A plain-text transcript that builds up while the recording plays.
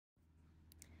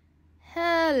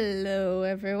Hello,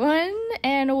 everyone,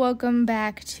 and welcome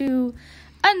back to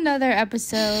another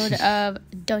episode of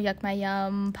Don't Yuck My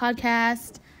Yum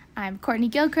podcast. I'm Courtney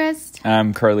Gilchrist.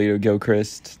 I'm Carlito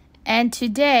Gilchrist. And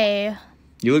today...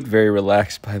 You look very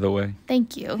relaxed, by the way.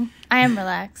 Thank you. I am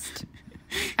relaxed.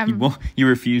 You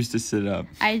refuse to sit up.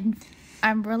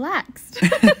 I'm relaxed.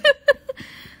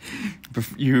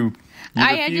 You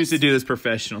refuse to do this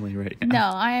professionally right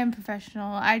now. No, I am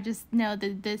professional. I just know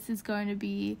that this is going to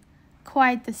be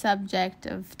quite the subject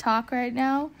of talk right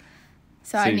now.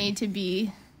 So I need to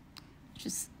be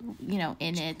just, in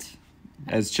it.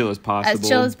 As chill as possible. As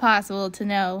chill as possible to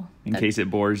know. In case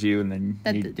it bores you and then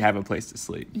you have a place to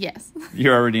sleep. Yes.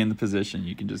 You're already in the position.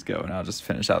 You can just go and I'll just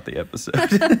finish out the episode.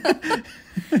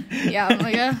 Yeah, I'm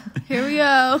like, here we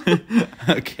go.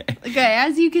 Okay,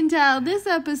 as you can tell, this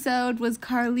episode was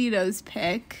Carlito's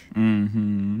pick.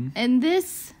 Mm-hmm. And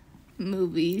this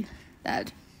movie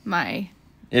that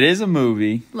It is a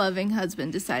movie. loving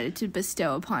husband decided to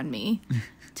bestow upon me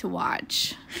to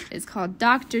watch is called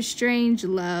Dr.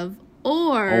 Strangelove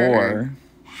or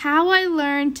How I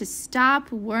Learned to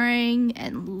Stop Worrying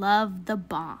and Love the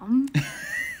Bomb.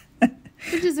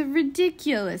 Which is a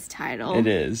ridiculous title. It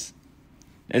is.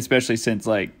 Especially since,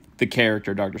 the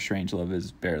character Dr. Strangelove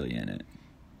is barely in it.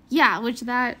 Yeah, which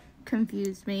that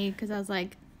confused me because I was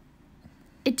like,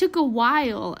 it took a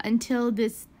while until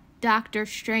this Dr.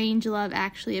 Strangelove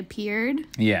actually appeared.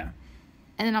 Yeah.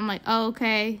 And then I'm like, oh,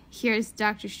 okay, here's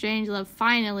Dr. Strangelove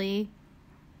finally.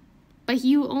 But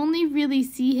you only really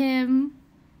see him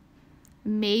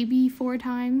maybe 4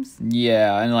 times.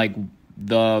 Yeah, and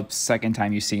the second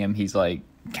time you see him, he's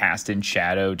cast in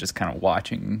shadow, just kind of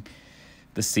watching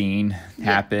the scene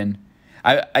happen.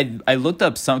 I looked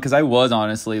up some, because I was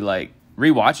honestly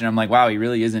rewatching. I'm like, wow, he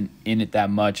really isn't in it that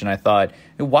much. And I thought,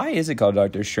 why is it called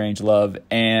Dr. Strangelove?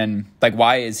 And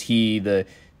why is he the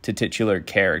titular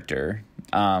character?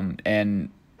 And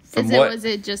was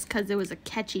it just because it was a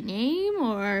catchy name,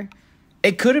 or?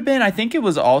 It could have been. I think it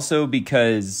was also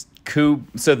because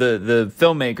the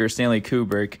filmmaker Stanley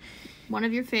Kubrick. One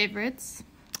of your favorites.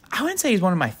 I wouldn't say he's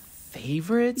one of my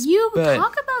favorites. You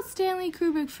talk about Stanley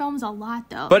Kubrick films a lot,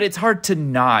 though. But it's hard to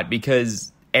not,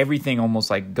 because everything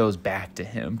almost goes back to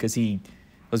him, because he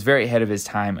was very ahead of his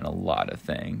time in a lot of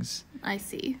things. I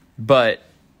see. But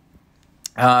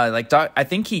I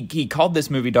think he called this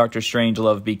movie Dr.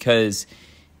 Strangelove because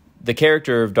the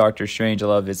character of Dr.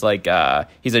 Strangelove is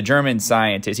he's a German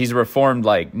scientist. He's a reformed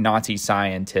Nazi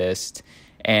scientist,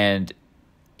 and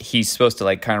he's supposed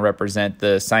to kind of represent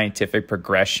the scientific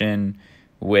progression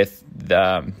with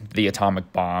the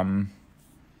atomic bomb.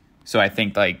 So I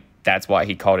think that's why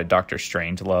he called it Dr.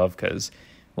 Strangelove, because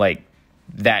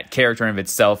that character in of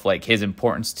itself, his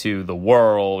importance to the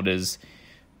world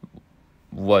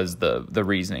was the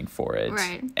reasoning for it.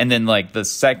 Right. And then the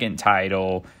second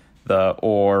title,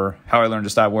 or How I Learned to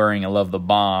Stop Worrying and Love the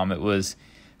Bomb, it was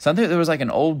something. There was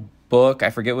an old book, I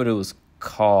forget what it was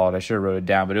called, I should have wrote it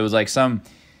down, but it was some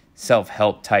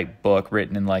self-help type book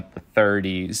written in the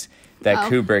 30s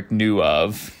that Kubrick knew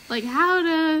of.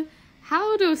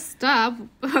 How to stop,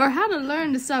 or how to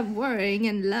learn to stop worrying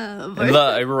and love.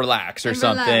 Relax or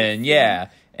something. Relax. Yeah.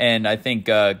 And I think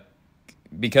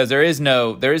because there is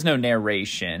no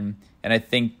narration, and I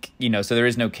think, so there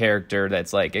is no character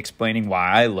that's explaining why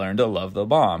I learned to love the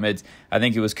bomb. I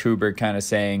think it was Kubrick kind of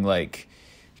saying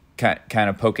kind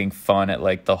of poking fun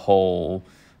at the whole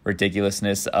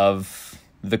ridiculousness of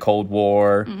the Cold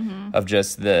War, of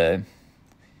just the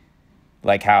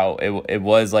how it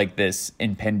was this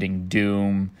impending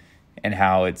doom, and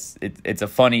how it's a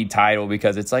funny title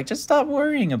because it's just stop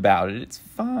worrying about it. It's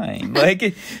fine.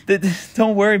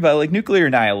 Don't worry about it. Nuclear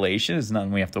annihilation is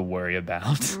nothing we have to worry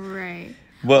about. Right.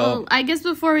 Well, I guess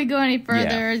before we go any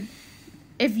further,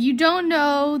 if you don't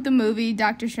know the movie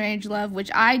Dr. Strangelove, which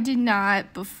I did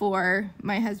not before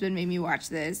my husband made me watch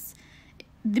this,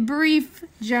 the brief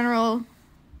general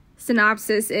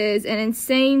synopsis is: an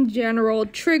insane general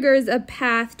triggers a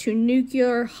path to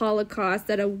nuclear holocaust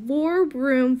that a war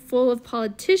room full of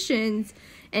politicians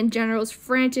and generals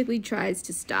frantically tries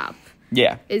to stop.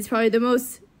 Yeah. It's probably the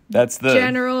most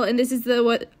general, and this is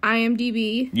what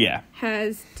IMDb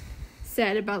has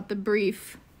said about the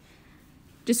brief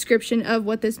description of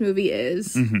what this movie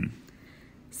is. Mm-hmm.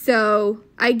 So,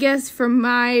 I guess from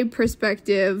my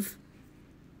perspective,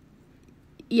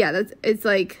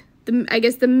 I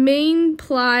guess the main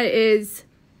plot is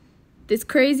this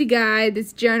crazy guy,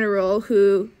 this general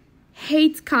who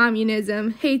hates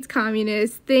communism, hates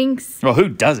communists, thinks... Well, who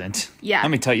doesn't? Yeah.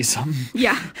 Let me tell you something.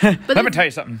 Yeah. Let me tell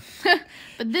you something.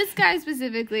 But this guy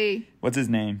specifically... What's his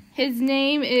name? His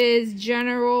name is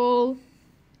General...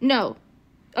 No.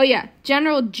 Oh, yeah.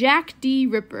 General Jack D.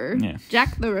 Ripper. Yeah.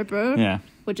 Jack the Ripper. Yeah.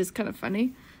 Which is kind of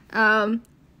funny.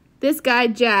 This guy,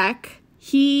 Jack,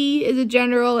 he is a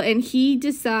general, and he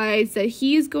decides that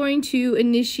he is going to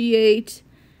initiate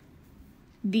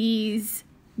these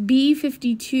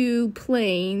B-52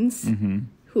 planes,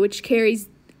 which carries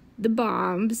the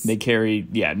bombs. They carry,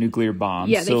 nuclear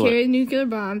bombs. Yeah, they carry nuclear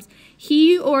bombs.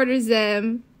 He orders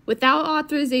them, without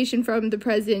authorization from the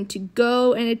president, to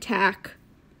go and attack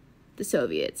the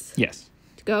Soviets. Yes.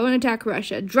 To go and attack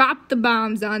Russia, drop the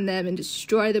bombs on them, and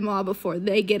destroy them all before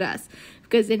they get us.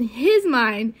 Because in his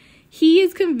mind, he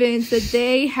is convinced that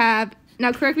they have...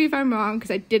 Now, correct me if I'm wrong,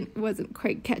 because I wasn't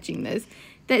quite catching this.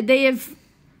 That they have,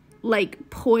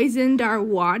 poisoned our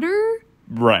water.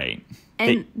 Right.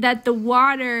 And that the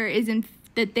water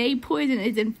that they poison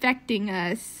is infecting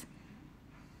us,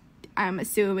 I'm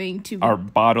assuming, to... Our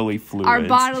bodily fluids. Our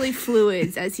bodily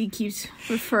fluids, as he keeps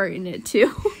referring it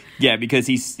to. Yeah, because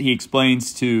he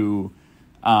explains to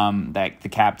that the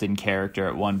captain character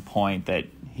at one point that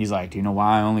he's like, do you know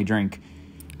why I only drink...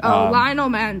 Lionel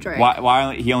Mandrake.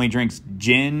 Why he only drinks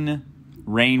gin,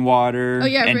 rainwater,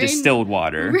 and distilled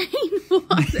water.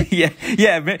 Rainwater. yeah.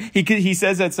 He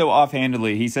says that so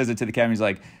offhandedly. He says it to the captain. He's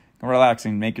like, relax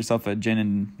and make yourself a gin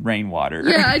and rainwater.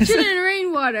 Yeah, gin and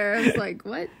rainwater. I was like,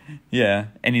 what? Yeah,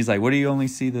 and he's like, what do you only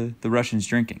see the Russians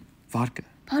drinking? Vodka.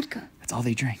 Vodka. That's all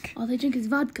they drink. All they drink is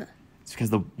vodka. It's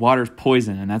because the water's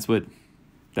poison, and that's what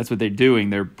they're doing.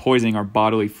 They're poisoning our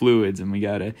bodily fluids, and we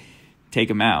gotta take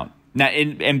them out. Now,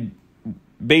 and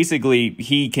basically,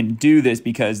 he can do this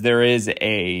because there's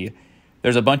a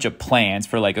bunch of plans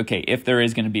for okay, if there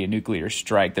is going to be a nuclear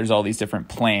strike, there's all these different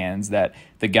plans that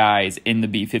the guys in the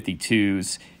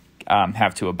B-52s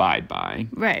have to abide by.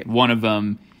 Right. One of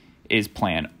them is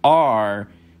Plan R,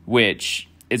 which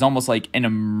is almost like an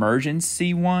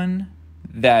emergency one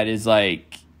that is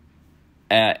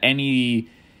any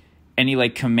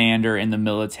commander in the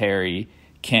military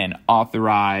can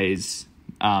authorize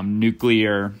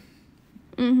nuclear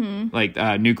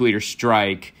nuclear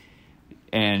strike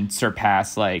and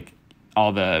surpass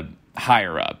all the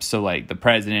higher ups, so the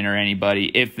president or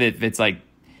anybody, if it's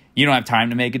you don't have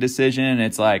time to make a decision,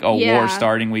 it's war's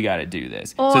starting, we got to do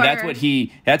this. So that's what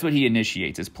he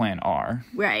initiates as Plan R.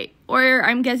 Right. Or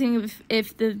I'm guessing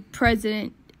if the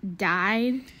president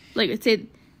died, let's say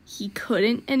he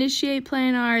couldn't initiate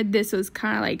Plan R, this was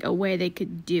kind of a way they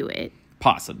could do it.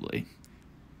 Possibly.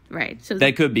 Right. So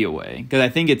that could be a way. Because I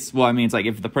think it's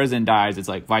if the president dies, it's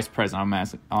vice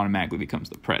president automatically becomes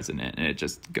the president, and it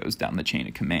just goes down the chain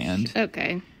of command.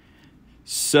 Okay.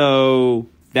 So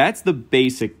that's the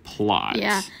basic plot.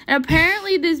 Yeah. And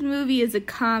apparently this movie is a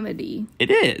comedy.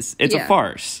 It is. It's a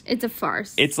farce. It's a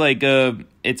farce. It's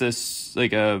it's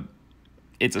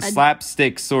a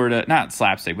slapstick sort of, not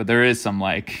slapstick, but there is some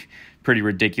pretty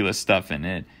ridiculous stuff in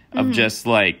it of just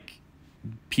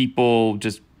people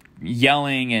just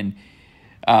yelling and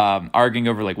arguing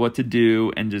over what to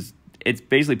do, and just it's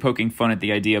basically poking fun at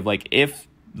the idea of if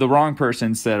the wrong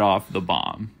person set off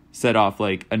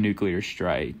a nuclear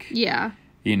strike. Yeah.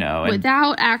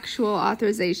 Without actual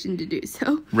authorization to do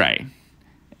so. Right.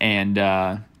 And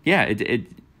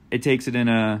it takes it in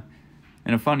a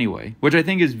funny way, which I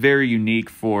think is very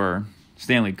unique for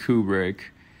Stanley Kubrick,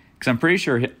 because I'm pretty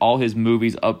sure all his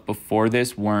movies up before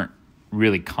this weren't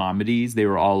really comedies. They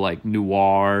were all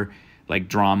noir,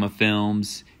 drama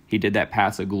films. He did that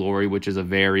Paths of Glory, which is a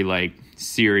very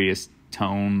serious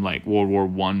tone, World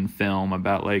War I film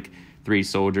about 3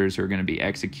 soldiers who are going to be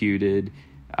executed.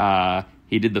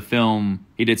 He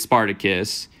did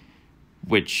Spartacus,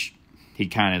 which he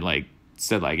kind of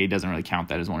said he doesn't really count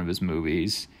that as one of his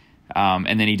movies.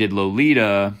 And then he did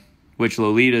Lolita, which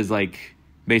Lolita is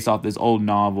based off this old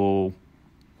novel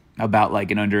about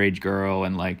an underage girl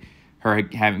and her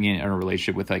having a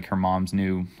relationship with her mom's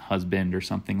new husband or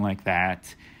something like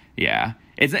that. Yeah,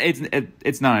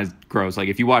 it's not as gross.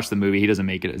 If you watch the movie, he doesn't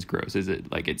make it as gross as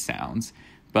it sounds.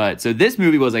 But so this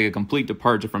movie was a complete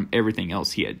departure from everything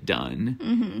else he had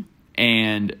done,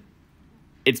 and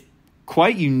it's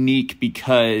quite unique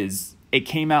because it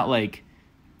came out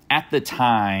at the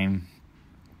time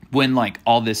when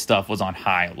all this stuff was on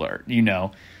high alert.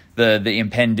 The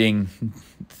impending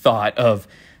thought of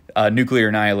nuclear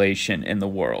annihilation in the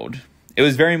world. It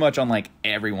was very much on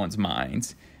everyone's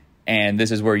minds, and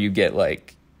this is where you get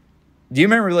do you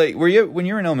remember when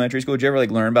you were in elementary school, did you ever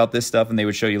learn about this stuff and they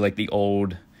would show you the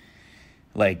old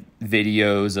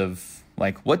videos of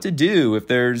what to do if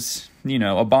there's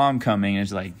a bomb coming, and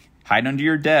it's hide under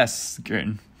your desk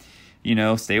and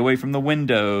stay away from the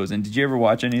windows. And did you ever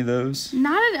watch any of those?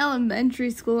 Not in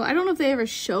elementary school. I don't know if they ever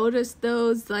showed us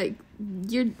those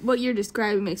what you're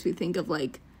describing makes me think of,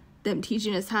 like, them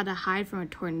teaching us how to hide from a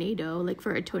tornado, like,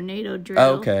 for a tornado drill.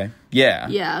 Oh, okay. Yeah.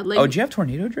 Yeah. Like, did you have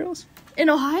tornado drills? In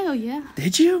Ohio, yeah.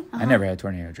 Did you? I never had a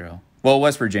tornado drill. Well,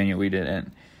 West Virginia, we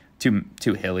didn't.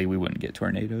 Too hilly, we wouldn't get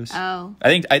tornadoes. Oh. I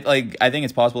think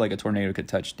it's possible, like, a tornado could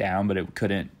touch down, but it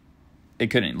couldn't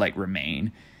like,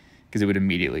 remain. Because it would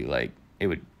immediately, like,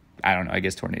 I don't know, I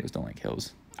guess tornadoes don't like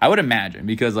hills. I would imagine,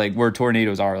 because, like, where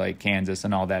tornadoes are, like, Kansas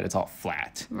and all that, it's all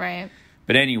flat. Right.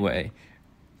 But anyway,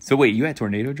 so wait, you had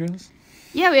tornado drills?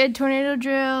 Yeah, we had tornado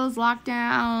drills,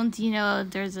 lockdowns, you know,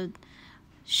 there's a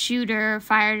shooter,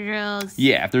 fire drills.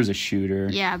 Yeah, if there's a shooter.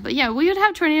 Yeah, but yeah, we would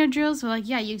have tornado drills. So, like,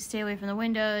 yeah, you stay away from the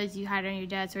windows, you hide on your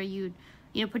desk, or you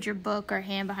put your book or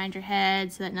hand behind your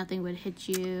head so that nothing would hit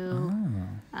you.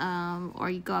 Oh. Or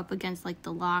you go up against, like,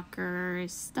 the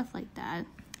lockers, stuff like that.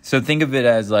 So think of it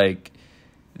as, like,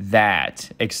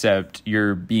 that, except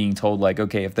you're being told, like,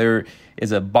 okay, if there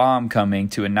is a bomb coming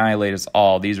to annihilate us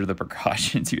all, these are the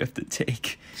precautions you have to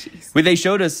take. Jeez. But they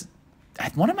showed us,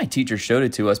 one of my teachers showed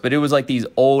it to us, but it was like these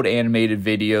old animated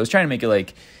videos, trying to make it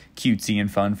like cutesy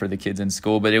and fun for the kids in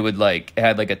school, but it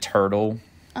had like a turtle.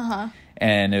 Uh-huh.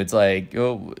 And it's like,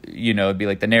 it'd be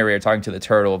like the narrator talking to the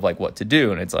turtle of like what to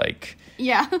do, and it's like,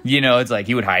 yeah, it's like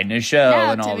he would hide in his shell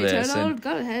and all this. Turtle, and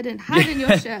go ahead and hide in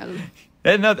your shell.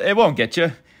 It won't get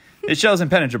you. His shell's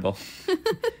impenetrable.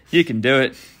 You can do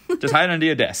it. Just hide under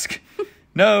your desk.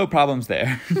 No problems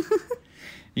there.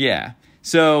 Yeah.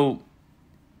 So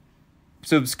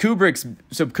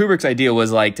Kubrick's idea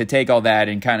was like to take all that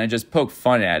and kind of just poke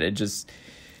fun at it, just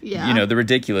the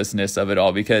ridiculousness of it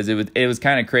all, because it was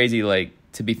kind of crazy, like,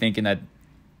 to be thinking that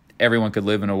everyone could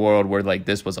live in a world where, like,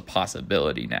 this was a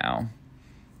possibility now.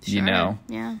 Sure. You know?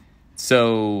 Yeah.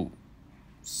 So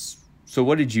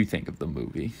what did you think of the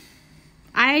movie?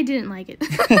 I didn't like it.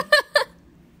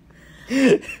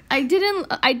 I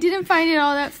didn't find it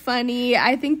all that funny.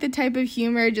 I think the type of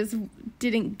humor just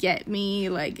didn't get me.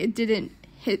 Like, it didn't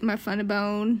hit my funny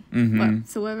bone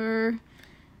whatsoever.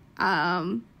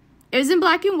 It was in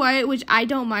black and white, which I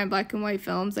don't mind black and white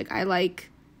films. Like, I like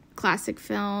classic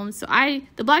films. So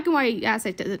the black and white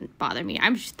aspect doesn't bother me.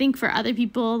 I think for other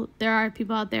people, there are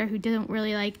people out there who didn't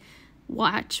really, like,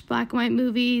 watch black and white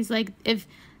movies. Like,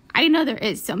 I know there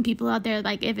is some people out there,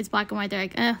 like, if it's black and white, they're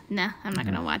like, nah, I'm not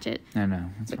going to watch it. I know.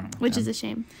 What's wrong with Which is a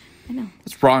shame. I know.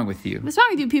 What's wrong with you? What's wrong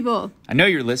with you people? I know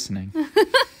you're listening.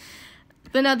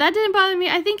 But no, that didn't bother me.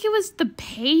 I think it was the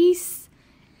pace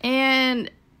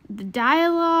and the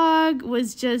dialogue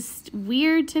was just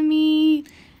weird to me.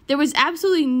 There was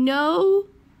absolutely no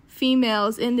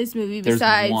females in this movie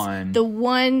besides the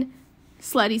one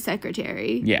slutty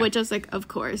secretary. Yeah. Which I was like, of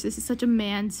course, this is such a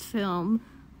man's film.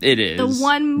 It is. The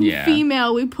one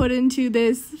female we put into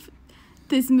this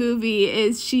movie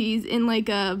is she's in like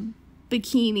a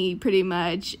bikini pretty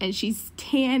much, and she's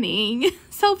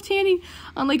self-tanning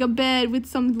on like a bed with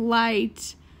some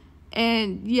light,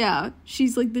 and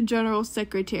she's like the general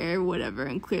secretary or whatever,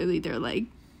 and clearly they're like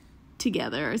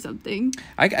together or something.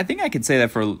 I think I could say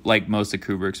that for like most of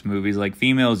Kubrick's movies. Like,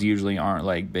 females usually aren't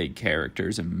like big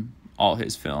characters in all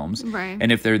his films, right?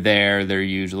 And if they're there, they're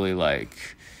usually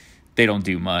like, they don't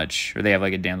do much, or they have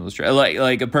like a damsel in distress.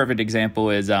 Like a perfect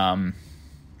example is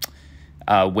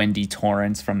Wendy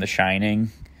Torrance from The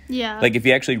Shining. Yeah. Like, if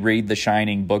you actually read The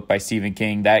Shining book by Stephen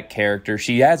King, that character,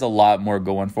 she has a lot more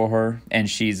going for her, and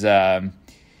she's she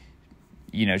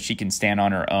can stand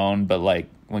on her own. But like,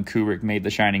 when Kubrick made The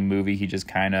Shining movie, he just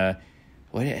kind of,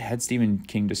 what had Stephen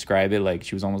King describe it? Like,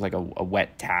 she was almost like a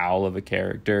wet towel of a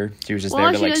character. She was just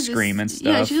there to like scream and stuff.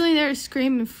 Yeah, she's only there to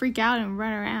scream and freak out and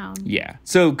run around. Yeah.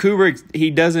 So Kubrick,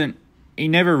 he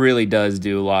never really does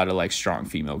do a lot of like strong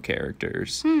female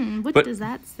characters. What does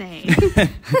that say?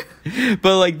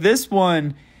 But like this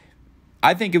one,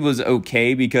 I think it was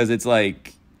okay, because it's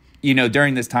like,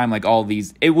 during this time, like all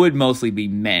these, it would mostly be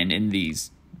men in these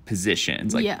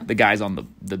positions. Like the guys on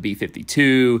the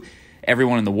B-52,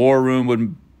 everyone in the war room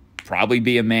would probably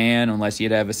be a man, unless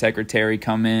you'd have a secretary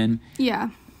come in. Yeah.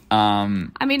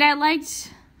 I mean, I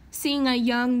liked seeing a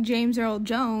young James Earl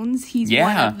Jones. He's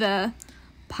one of the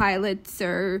pilots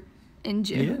or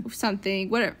something,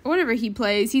 whatever he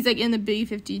plays. He's like in the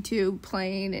B-52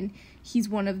 plane, and he's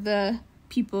one of the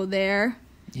people there.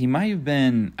 He might have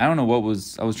been, I don't know what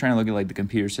was, I was trying to look at like the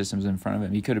computer systems in front of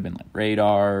him. He could have been like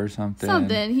radar or something.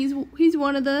 He's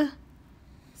one of the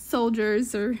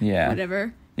soldiers or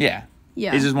whatever. Yeah.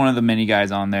 He's just one of the many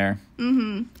guys on there.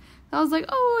 I was like,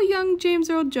 oh, young James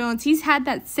Earl Jones. He's had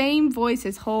that same voice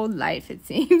his whole life, it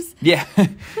seems. Yeah.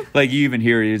 Like, you even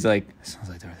hear it. He's like, it sounds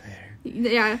like Darth Vader.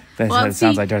 Yeah. That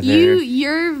sounds like Darth Vader.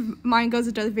 Your mind goes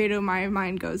to Darth Vader, my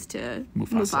mind goes to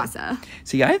Mufasa.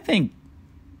 See, I think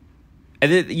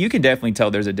you can definitely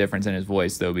tell there's a difference in his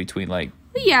voice, though, between, like,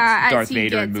 Darth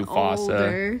Vader and Mufasa.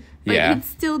 Older, yeah. It's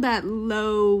still that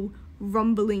low,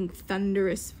 rumbling,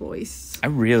 thunderous voice. I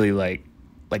really like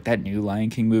that new Lion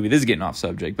King movie. This is getting off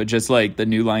subject, but just, like, the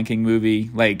new Lion King movie.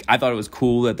 Like, I thought it was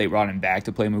cool that they brought him back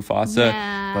to play Mufasa.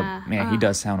 Yeah. But, man, he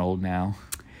does sound old now.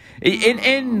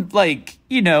 In like,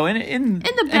 you know, in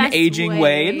the best an aging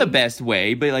way, in the best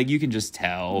way, but like you can just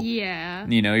tell. Yeah.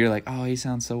 You know, you're like, oh, he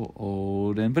sounds so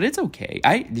old, but it's okay.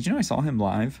 Did you know I saw him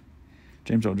live,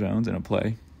 James Earl Jones, in a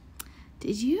play?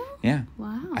 Did you? Yeah.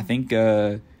 Wow. I think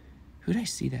who did I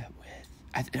see that with?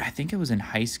 I think it was in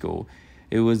high school.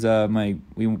 It was my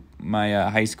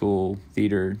high school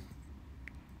theater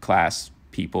class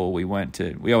people. We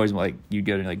always like you'd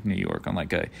go to like New York on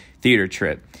like a theater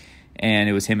trip. And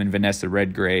it was him and Vanessa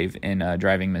Redgrave in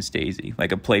Driving Miss Daisy,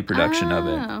 like a play production of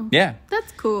it. Yeah.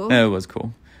 That's cool. No, it was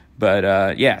cool.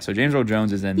 But, yeah, so James Earl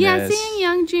Jones is in this. Yeah, seeing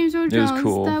young James Earl Jones, was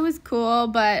cool. That was cool.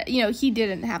 But, you know, he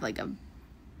didn't have, like, a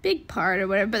big part or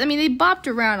whatever. But, I mean, they bopped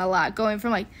around a lot, going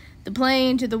from, like, the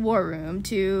plane to the war room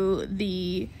to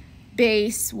the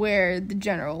base where the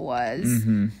general was.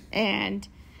 Mm-hmm. And,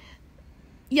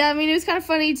 yeah, I mean, it was kind of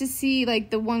funny to see,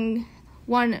 like, the one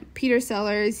Peter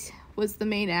Sellers was the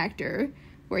main actor,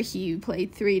 where he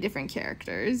played 3 different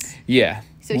characters. Yeah.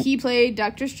 So he played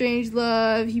Dr.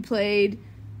 Strangelove, he played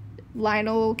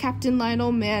Captain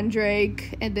Lionel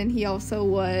Mandrake, and then he also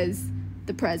was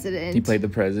the president. He played the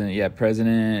president. Yeah,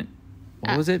 President...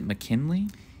 What was it? McKinley?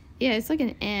 Yeah, it's like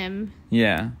an M.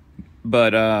 Yeah.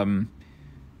 But,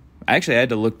 actually, I had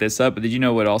to look this up, but did you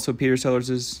know what also Peter Sellers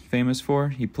is famous for?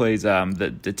 He plays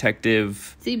the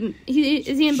detective... Is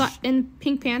he in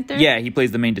Pink Panther? Yeah, he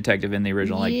plays the main detective in the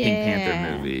original Pink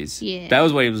Panther movies. Yeah. That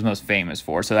was what he was most famous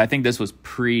for. So I think this was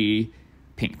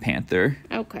pre-Pink Panther.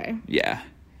 Okay. Yeah.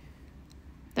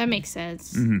 That makes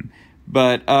sense. Mm-hmm.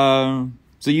 But,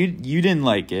 so you didn't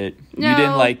like it. No.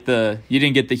 You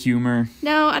didn't get the humor.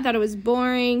 No, I thought it was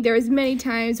boring. There was many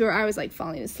times where I was like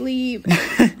falling asleep.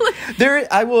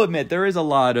 I will admit, there is a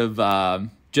lot of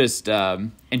just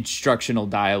instructional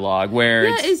dialogue where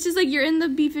it's just like you're in the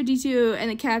B-52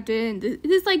 and the captain,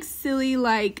 this like silly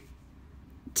like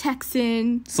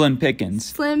Texan Slim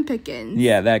Pickens.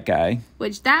 Yeah, that guy.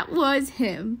 Which that was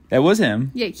him. That was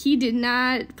him. Yeah, he did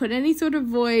not put any sort of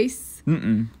voice.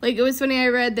 Mm-mm. Like, it was funny, I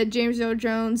read that James Earl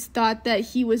Jones thought that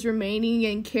he was remaining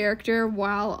in character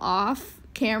while off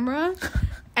camera.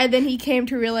 And then he came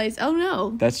to realize, oh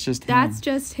no. That's just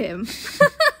him.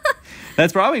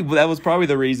 That was probably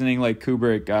the reasoning, like,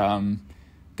 Kubrick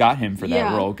got him for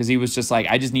that role. Because he was just like,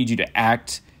 I just need you to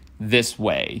act this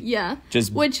way. Yeah.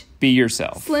 Just be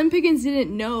yourself. Slim Pickens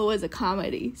didn't know it was a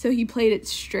comedy, so he played it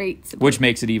straight. Which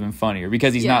makes it even funnier,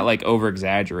 because he's not, like,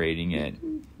 over-exaggerating it.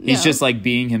 He's just, like,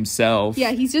 being himself.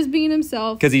 Yeah, he's just being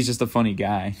himself. Because he's just a funny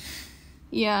guy.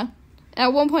 Yeah.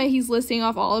 At one point, he's listing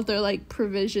off all of their, like,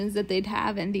 provisions that they'd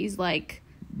have in these, like,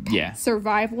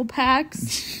 survival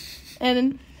packs.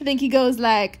 And I think he goes,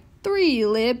 like, 3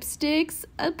 lipsticks,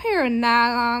 a pair of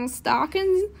nylon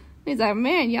stockings. He's like,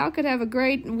 man, y'all could have a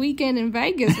great weekend in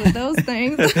Vegas with those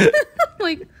things.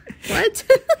 Like, what?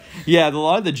 Yeah, a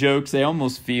lot of the jokes, they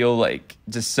almost feel, like,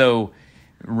 just so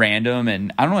random,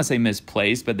 and I don't want to say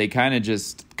misplaced, but they kind of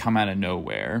just come out of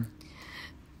nowhere.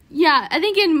 Yeah, I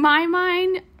think in my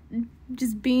mind,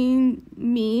 just being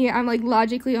me, I'm like,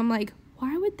 logically, I'm like,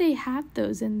 why would they have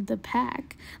those in the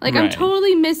pack? Like, right. I'm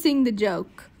totally missing the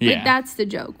joke. Yeah. Like, that's the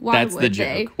joke. Why would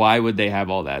they? Why would they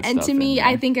have all that stuff? And to me,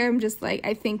 I think I'm just like,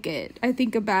 I think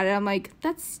about it. I'm like,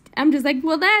 I'm just like,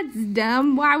 well, that's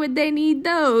dumb. Why would they need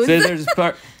those?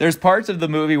 So there's parts of the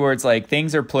movie where it's like,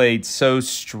 things are played so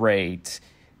straight.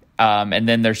 And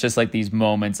then there's just like these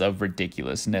moments of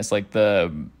ridiculousness. Like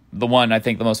the one, I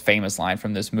think the most famous line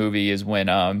from this movie is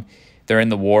when, they're in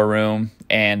the war room,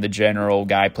 and the general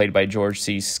guy played by George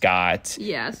C. Scott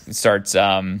starts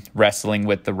wrestling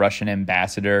with the Russian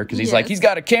ambassador because he's like, he's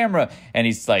got a camera, and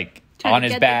he's like on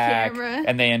his back,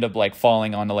 and they end up like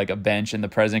falling onto like a bench, and the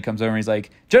president comes over and he's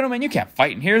like, gentlemen, you can't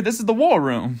fight in here. This is the war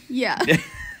room. Yeah.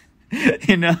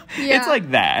 You know, it's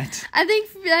like that. I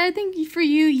think for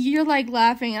you, you're like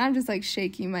laughing, and I'm just like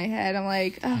shaking my head. I'm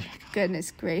like, oh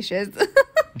goodness gracious.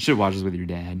 I should watch this with your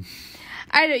dad.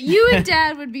 I know, you and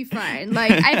Dad would be fine.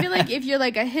 Like, I feel like if you're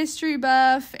like a history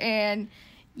buff and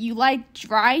you like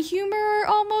dry humor,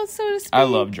 almost, so to speak. I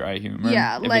love dry humor.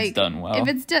 Yeah, if it's done well.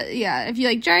 If you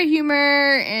like dry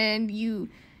humor and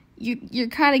you're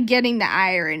kind of getting the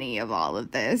irony of all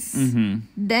of this,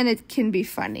 then it can be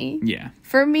funny. Yeah.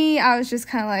 For me, I was just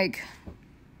kind of like,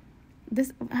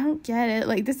 I don't get it.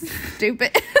 Like, this is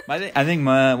stupid. I think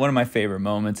one of my favorite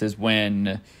moments is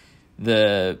when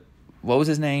what was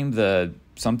his name? The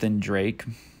something Drake?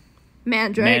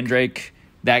 Mandrake,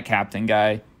 that captain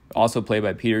guy, also played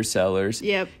by Peter Sellers.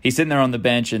 Yep. He's sitting there on the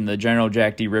bench, and the General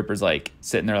Jack D. Ripper's, like,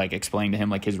 sitting there, like, explaining to him,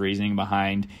 like, his reasoning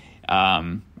behind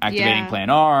activating Plan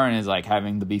R, and is, like,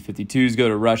 having the B-52s go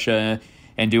to Russia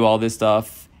and do all this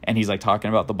stuff. And he's, like, talking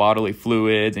about the bodily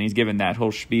fluids, and he's giving that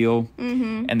whole spiel.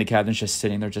 Mm-hmm. And the captain's just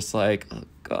sitting there just like, oh,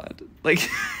 God. Like,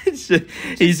 he's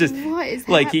just, what is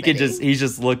like, happening? he's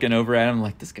just looking over at him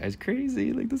like, this guy's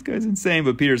crazy. Like, this guy's insane.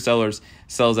 But Peter Sellers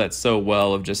sells that so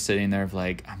well of just sitting there of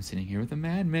like, I'm sitting here with a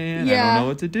madman. I don't know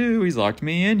what to do. He's locked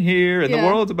me in here, and the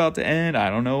world's about to end.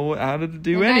 I don't know how to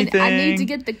do anything. I need to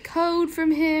get the code from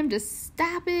him to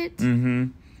stop it. Mm-hmm.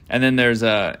 And then there's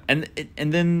and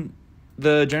then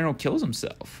the general kills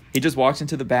himself. He just walks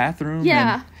into the bathroom.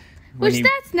 Yeah.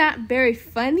 That's not very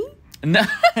funny. No.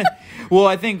 Well,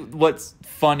 I think what's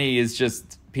funny is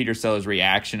just Peter Sellers'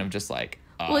 reaction of just like,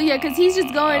 well, yeah, because he's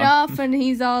just going off and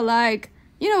he's all like,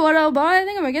 you know what, old boy, I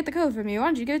think I'm going to get the code from you. Why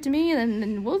don't you give it to me and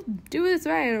then we'll do this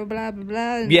right, or blah, blah,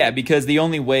 blah. Yeah, because the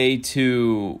only way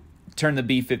to turn the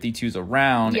B-52s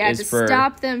around is to for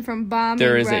stop them from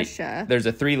bombing Russia. There's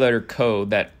a 3-letter code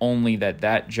that only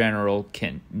that general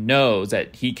knows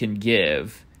that he can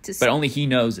give, but only he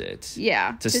knows it.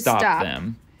 Yeah, to stop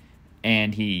them.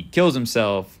 And he kills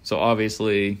himself, so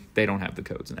obviously they don't have the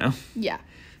codes now. Yeah.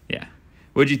 Yeah.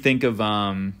 What'd you think of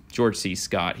George C.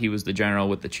 Scott? He was the general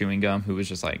with the chewing gum who was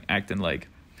just like acting like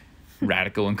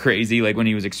radical and crazy, like when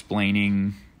he was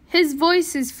explaining. His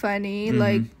voice is funny,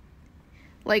 mm-hmm.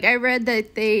 Like I read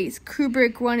that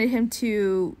Kubrick wanted him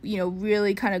to,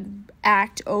 really kind of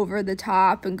act over the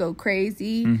top and go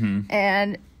crazy, mm-hmm.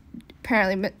 and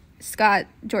apparently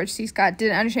George C. Scott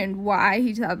didn't understand why.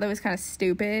 He thought that was kind of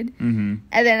stupid. Mm-hmm.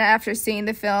 And then after seeing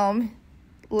the film,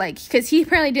 because he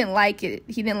apparently didn't like it.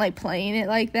 He didn't like playing it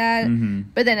like that. Mm-hmm.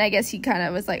 But then I guess he kind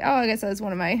of was like, oh, I guess that was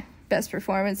one of my best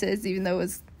performances, even though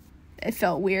it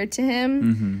felt weird to him.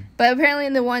 Mm-hmm. But apparently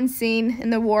in the one scene in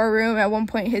the war room, at one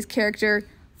point his character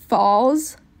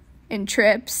falls and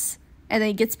trips, and then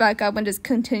he gets back up and just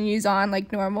continues on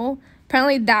like normal.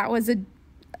 Apparently that was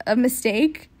a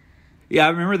mistake. Yeah, I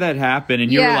remember that happened,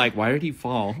 and you were like, why did he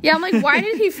fall? Yeah, I'm like, why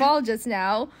did he fall just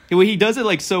now? Well, he does it,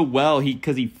 like, so well,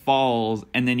 because he falls,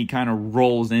 and then he kind of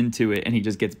rolls into it, and he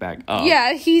just gets back up.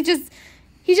 Yeah, he just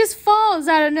falls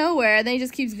out of nowhere, and then he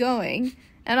just keeps going.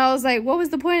 And I was like, what was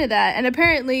the point of that? And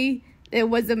apparently, it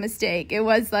was a mistake. It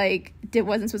was, like, it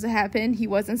wasn't supposed to happen. He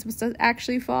wasn't supposed to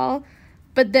actually fall.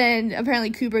 But then,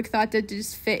 apparently, Kubrick thought that to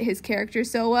just fit his character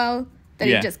so well that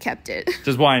he just kept it.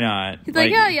 Just why not? He's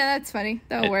like, oh, yeah, that's funny.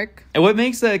 That'll work. And what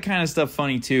makes that kind of stuff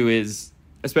funny, too, is,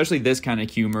 especially this kind of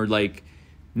humor, like,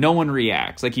 no one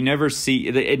reacts. Like, you never see,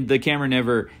 the camera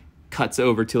never cuts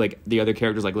over to, like, the other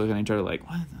characters, like, looking at each other like,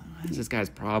 what is this guy's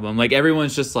problem? Like,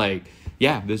 everyone's just like,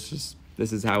 yeah, this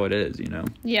is how it is,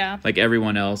 Yeah. Like,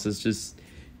 everyone else is just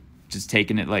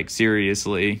taking it, like,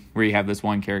 seriously, where you have this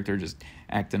one character just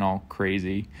acting all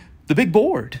crazy. The big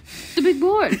board.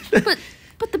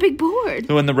 But the big board.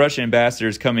 So when the Russian ambassador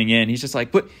is coming in, he's just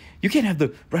like, but you can't have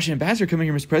the Russian ambassador coming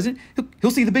here, Mr. President.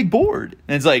 He'll see the big board.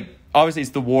 And it's like, obviously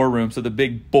it's the war room, so the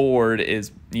big board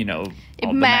is,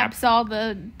 it maps all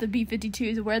the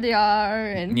B-52s where they are.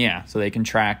 And yeah, so they can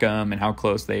track them and how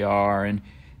close they are and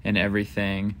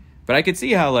everything. But I could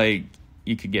see how, like,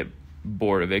 you could get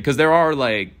bored of it. Because there are,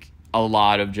 like, a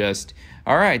lot of just,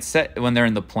 all right, when they're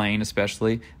in the plane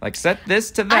especially, like, set this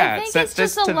to that, I think set it's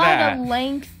this just to a lot that. of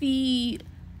lengthy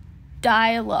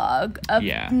dialogue of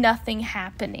nothing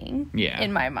happening. Yeah.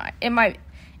 In my mind,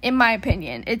 in my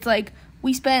opinion, it's like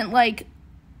we spent like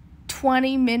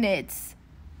 20 minutes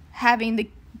having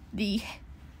the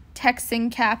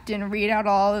Texan captain read out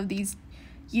all of these,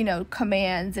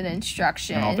 commands and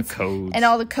instructions and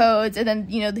all the codes, and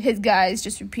then his guys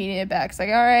just repeating it back. It's like,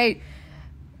 all right,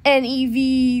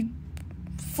 NEV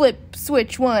flip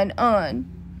switch 1 on.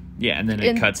 Yeah, and then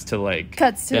it cuts to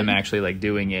them actually, like,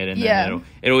 doing it, and then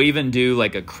it'll even do,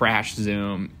 like, a crash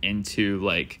zoom into,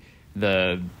 like,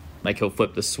 he'll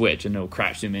flip the switch, and it'll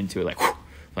crash zoom into it, like, whoosh,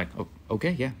 like, oh,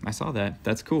 okay, yeah, I saw that.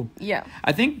 That's cool. Yeah.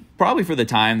 I think probably for the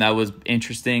time that was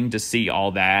interesting to see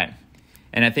all that,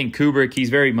 and I think Kubrick, he's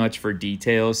very much for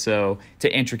detail, so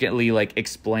to intricately, like,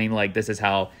 explain, like, this is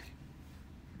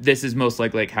most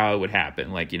likely, like, how it would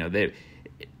happen, like,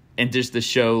 and just to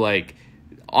show, like,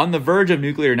 on the verge of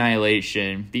nuclear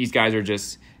annihilation, these guys are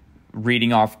just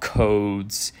reading off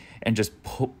codes and just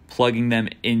plugging them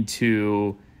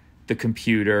into the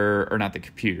computer, or not the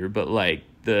computer, but like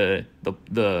the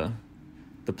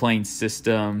the plane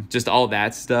system, just all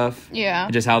that stuff. Yeah.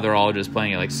 And just how they're all just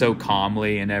playing it like so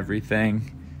calmly and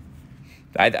everything.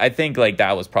 I think like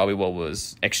that was probably what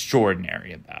was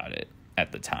extraordinary about it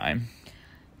at the time.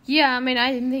 Yeah, I mean,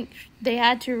 I think they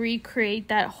had to recreate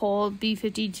that whole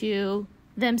B-52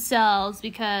 themselves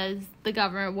because the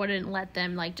government wouldn't let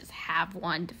them like just have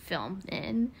one to film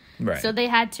in. Right. So they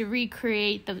had to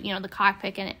recreate the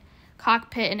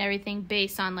cockpit and everything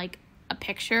based on like a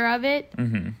picture of it.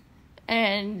 Mm-hmm.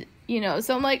 And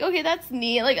so I'm like, okay, that's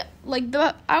neat. I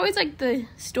always like the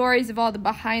stories of all the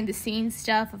behind the scenes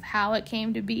stuff of how it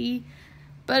came to be.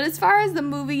 But as far as the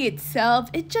movie itself,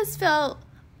 it just felt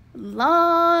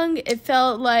long. It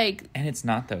felt like... And it's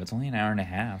not, though. It's only an hour and a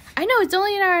half. I know, it's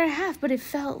only an hour and a half, but it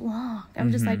felt long.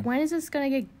 I'm just like, when is this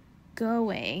going to get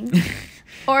going?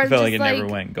 Or I felt like it never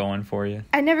went going for you.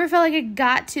 I never felt like it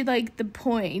got to, like, the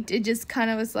point. It just kind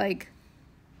of was like...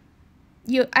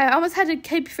 I almost had to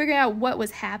keep figuring out what was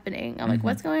happening. I'm like,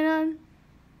 what's going on?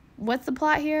 What's the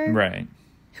plot here? Right.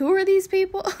 Who are these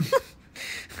people?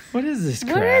 What is this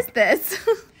crap? What is this?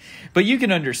 But you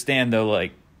can understand, though,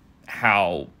 like,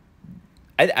 how...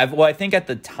 I think at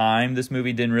the time this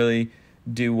movie didn't really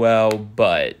do well,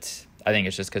 but I think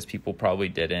it's just because people probably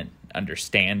didn't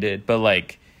understand it. But,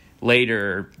 like,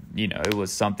 later, it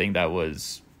was something that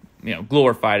was,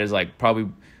 glorified as, like, probably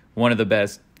one of the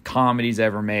best comedies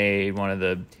ever made, one of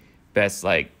the best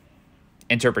like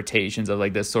interpretations of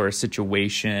like this sort of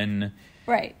situation,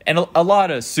 right? And a lot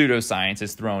of pseudoscience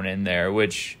is thrown in there,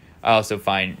 which I also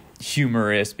find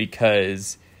humorous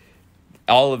because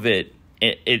all of it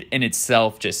in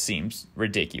itself just seems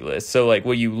ridiculous. So like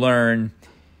what you learn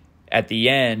at the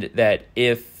end, that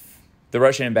if the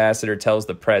Russian ambassador tells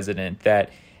the president that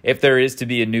if there is to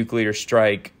be a nuclear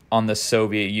strike on the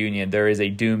Soviet Union, there is a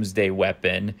doomsday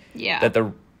weapon that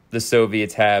the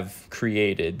Soviets have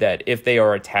created, that if they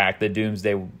are attacked, the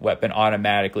doomsday weapon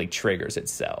automatically triggers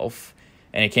itself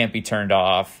and it can't be turned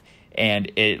off,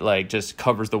 and it like just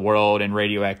covers the world in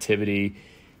radioactivity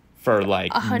for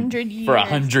like 100 years. For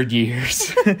 100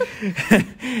 years.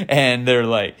 And they're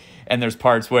like, and there's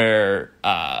parts where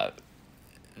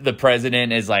the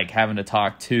president is like having to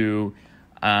talk to,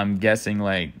 I'm guessing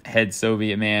like head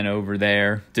Soviet man over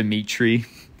there, Dmitri,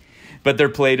 but they're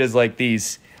played as like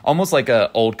these almost like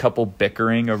a old couple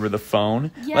bickering over the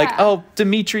phone. Yeah. Like, oh,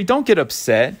 Dmitri, don't get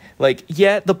upset. Like,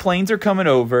 yeah, the planes are coming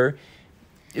over,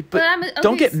 but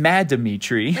don't get mad,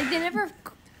 Dmitri. Like, they never...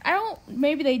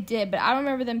 maybe they did, but I don't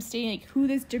remember them stating like who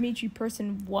this Dmitri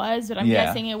person was, but I'm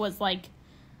guessing it was like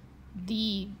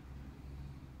the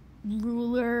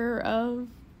ruler of...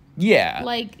 Yeah.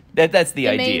 Like... That's the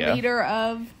idea. Main leader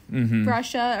of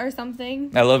Russia or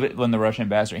something. I love it when the Russian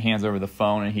ambassador hands over the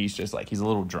phone and he's just like, he's a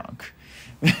little drunk.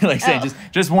 Like saying,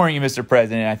 just warning you, Mr.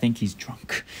 President, I think he's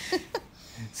drunk.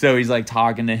 So he's like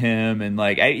talking to him, and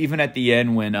like even at the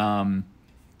end when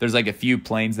there's like a few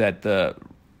planes that the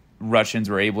Russians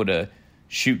were able to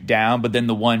shoot down, but then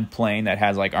the one plane that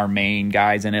has like our main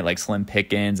guys in it, like Slim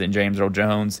Pickens and James Earl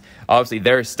Jones, obviously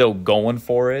they're still going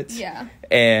for it. Yeah.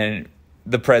 And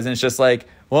the president's just like,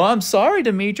 well, I'm sorry,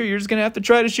 Dmitri, you're just gonna have to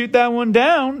try to shoot that one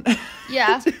down.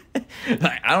 Yeah.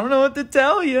 Like, I don't know what to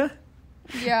tell you.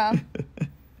 Yeah.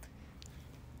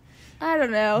 I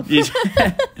don't know.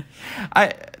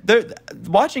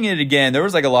 Watching it again, there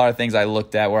was like a lot of things I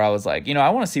looked at where I was like, I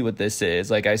want to see what this is.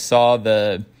 Like I saw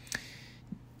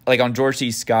on George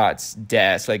C. Scott's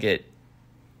desk, like it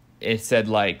said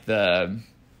like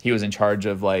he was in charge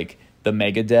of like the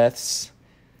mega deaths.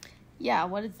 Yeah,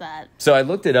 what is that? So I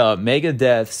looked it up. Mega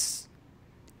deaths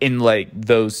in like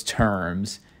those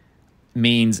terms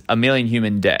means 1 million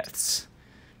human deaths.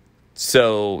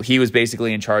 So he was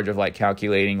basically in charge of like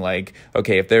calculating like,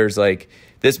 okay, if there's like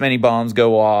this many bombs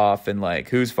go off and like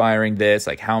who's firing this,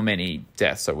 like how many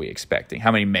deaths are we expecting?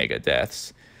 How many mega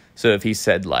deaths? So if he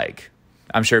said like,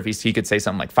 I'm sure if he could say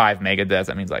something like 5 mega deaths,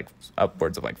 that means like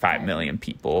upwards of like 5 million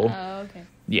people. Oh, okay.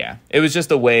 Yeah. It was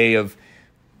just a way of,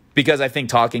 because I think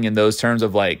talking in those terms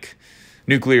of like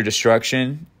nuclear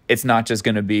destruction, it's not just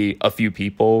going to be a few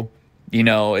people,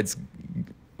 it's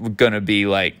going to be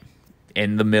like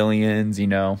in the millions,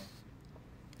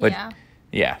 But,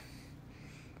 yeah.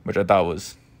 Which I thought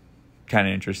was kind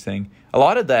of interesting. A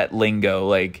lot of that lingo,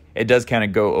 like, it does kind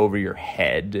of go over your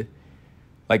head.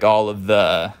 Like, all of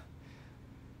the...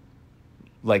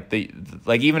 Like,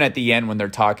 even at the end when they're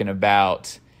talking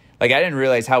about... Like, I didn't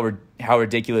realize how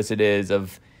ridiculous it is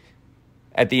of...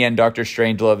 At the end, Dr.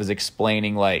 Strangelove is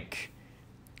explaining, like...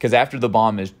 Because after the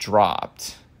bomb is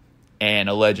dropped, and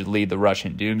allegedly the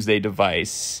Russian doomsday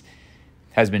device...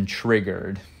 has been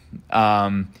triggered.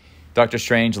 Dr.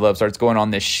 Strangelove starts going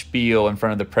on this spiel in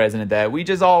front of the president that we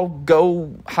just all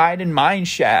go hide in mine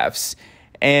shafts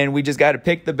and we just got to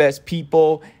pick the best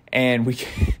people and we'll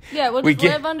just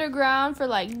live underground for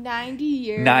like 90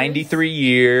 years. 93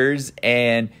 years,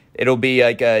 and it'll be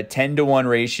like a 10-to-1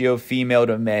 ratio female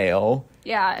to male.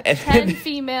 Yeah, 10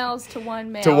 females to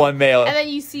 1 male. To 1 male. And then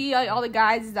you see all the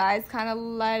guys' eyes kind of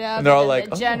light up. And they're all like,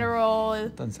 the general.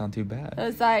 That doesn't sound too bad.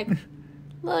 It's like,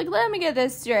 look, let me get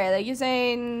this straight. Like, you're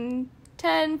saying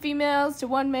 10 females to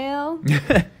 1 male?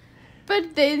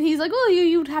 But then he's like, well,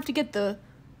 you'd have to get the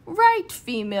right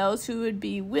females who would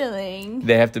be willing.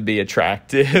 They have to be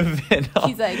attractive. And all.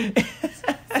 He's like,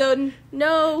 so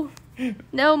no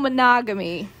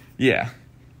monogamy. Yeah.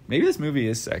 Maybe this movie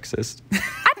is sexist.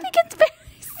 I think it's very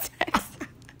sexist.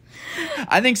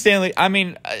 I think Stanley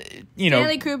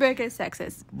Kubrick is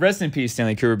sexist. Rest in peace,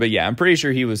 Stanley Kubrick. But yeah, I'm pretty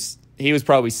sure he was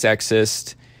probably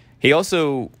sexist. He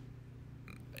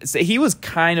was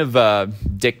kind of a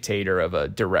dictator of a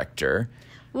director.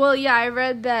 Well, yeah, I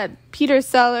read that Peter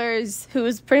Sellers, who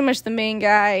was pretty much the main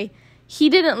guy, he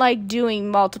didn't like doing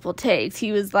multiple takes.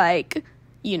 He was like,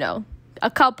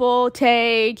 a couple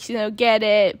takes, get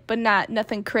it, but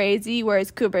nothing crazy.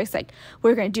 Whereas Kubrick's like,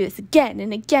 we're going to do this again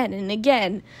and again and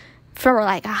again for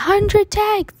like 100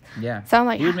 takes. Yeah. So I'm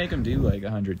like, he would make him do like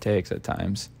 100 takes at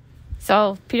times.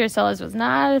 So Peter Sellers was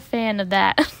not a fan of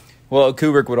that. Well,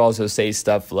 Kubrick would also say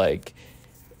stuff like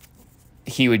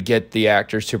he would get the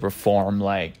actors to perform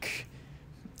like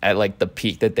at like the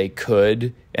peak that they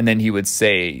could, and then he would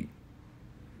say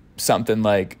something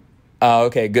like, "Oh,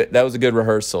 okay, good. That was a good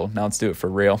rehearsal. Now let's do it for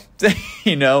real."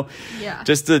 Yeah.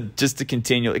 Just to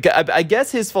continue. I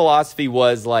guess his philosophy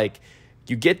was like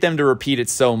you get them to repeat it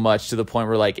so much to the point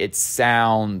where like it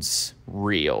sounds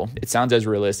real. It sounds as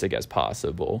realistic as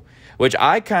possible, which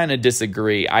I kind of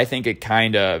disagree. I think I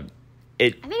think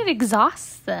it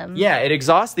exhausts them. Yeah, it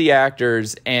exhausts the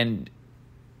actors, and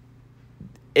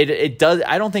it does.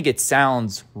 I don't think it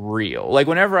sounds real. Like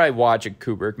whenever I watch a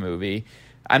Kubrick movie,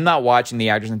 I'm not watching the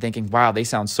actors and thinking, wow, they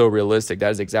sound so realistic.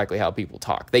 That is exactly how people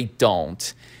talk. They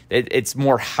don't. It's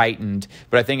more heightened,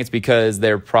 but I think it's because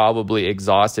they're probably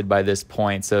exhausted by this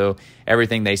point. So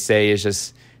everything they say is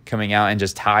just coming out in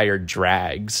just tired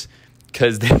drags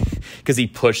because he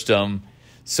pushed them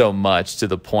so much to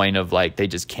the point of like they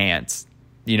just can't.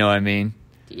 You know what I mean?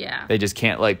 Yeah. They just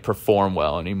can't like perform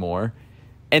well anymore.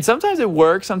 And sometimes it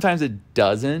works, sometimes it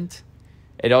doesn't.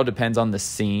 It all depends on the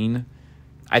scene.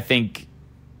 I think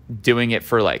doing it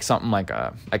for like something like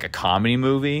a comedy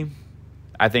movie,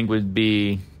 I think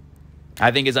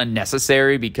is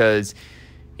unnecessary because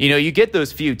you get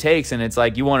those few takes and it's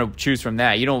like you want to choose from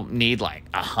that. You don't need like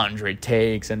 100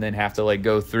 takes and then have to like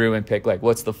go through and pick like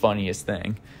what's the funniest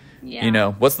thing.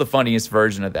 Yeah. What's the funniest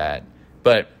version of that?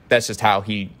 But that's just how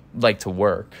he liked to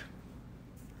work.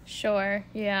 Sure,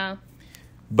 yeah.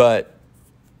 But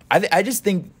I just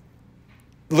think,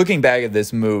 looking back at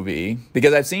this movie,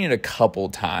 because I've seen it a couple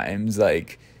times,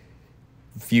 like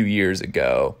a few years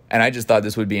ago, and I just thought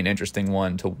this would be an interesting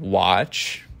one to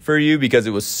watch for you because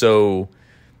it was so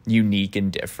unique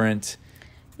and different.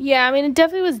 Yeah, I mean, it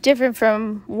definitely was different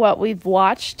from what we've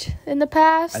watched in the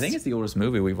past. I think it's the oldest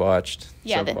movie we've watched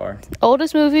so far.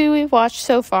 Oldest movie we've watched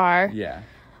so far. Yeah.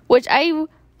 Which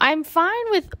I'm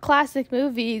fine with classic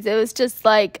movies. It was just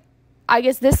like, I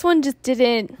guess this one just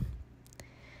didn't...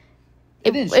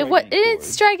 It didn't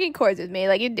strike any chords with me.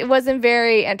 Like, it wasn't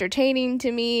very entertaining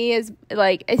to me. As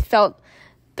like,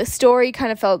 the story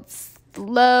kind of felt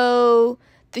slow.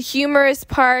 The humorous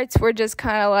parts were just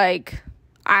kind of like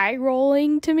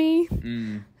eye-rolling to me.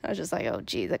 I was just like, oh,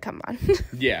 geez, come on.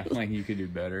 Yeah, like you could do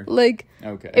better. Like,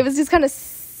 okay. It was just kind of,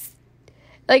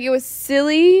 like, it was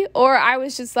silly, or I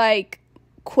was just, like,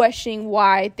 questioning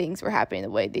why things were happening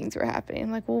the way things were happening.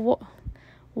 I'm like, well,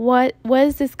 what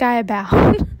is this guy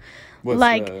about? Well,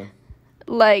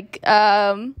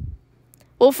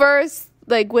 first,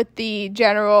 like, with the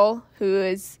general who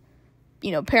is,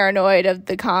 paranoid of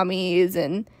the commies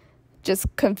and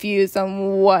just confused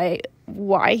on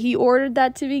why he ordered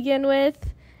that to begin with,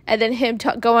 and then him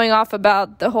going off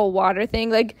about the whole water thing.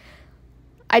 Like,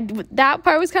 that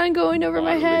part was kind of going over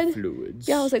my head. Fluids.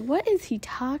 Yeah, I was like, what is he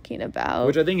talking about?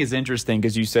 Which I think is interesting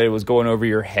because you said it was going over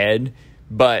your head,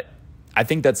 but I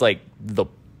think that's like the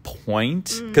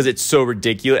point because it's so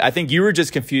ridiculous. I think you were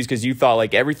just confused because you thought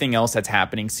like everything else that's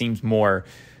happening seems more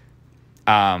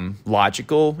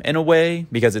logical in a way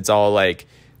because it's all like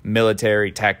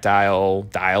military tactile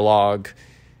dialogue,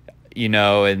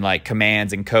 and like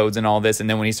commands and codes and all this. And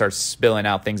then when he starts spilling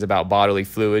out things about bodily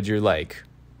fluids, you're like,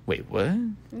 wait, what?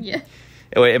 Yeah.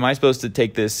 wait, am I supposed to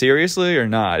take this seriously or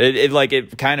not?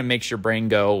 It kind of makes your brain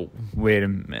go, wait a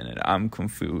minute, I'm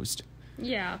confused.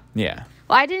 Yeah. Yeah.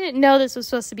 Well, I didn't know this was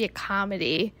supposed to be a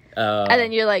comedy. And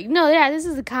then you're like, no, yeah, this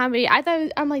is a comedy.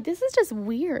 I'm like, this is just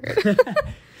weird.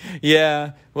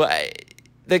 Yeah. Well,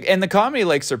 and the comedy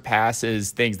like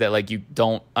surpasses things that like you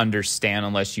don't understand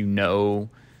unless you know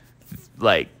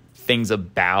like things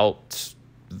about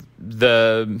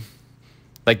the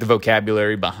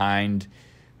vocabulary behind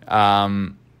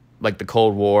like the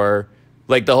Cold War,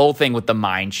 like the whole thing with the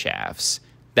mine shafts.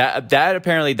 That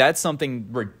apparently that's something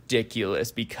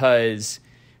ridiculous because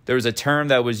there was a term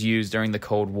that was used during the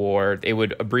Cold War. They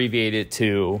would abbreviate it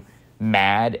to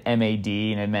MAD,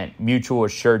 M-A-D, and it meant mutual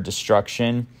assured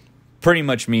destruction. Pretty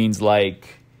much means like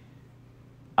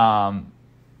that's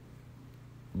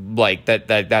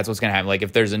what's gonna happen. Like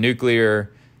if there's a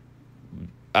nuclear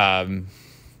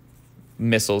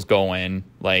missiles going,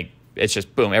 like it's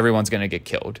just boom, everyone's gonna get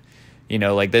killed. You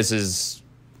know, like this is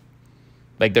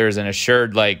like there's an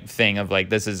assured like thing of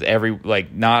like this is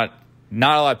not a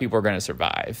lot of people are gonna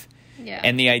survive. Yeah.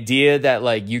 And the idea that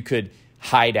like you could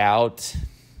hide out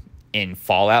in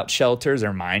fallout shelters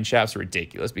or mine shafts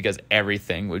ridiculous because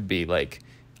everything would be like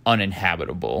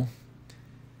uninhabitable.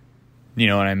 You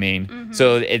know what I mean? Mm-hmm.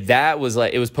 So that was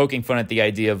like, it was poking fun at the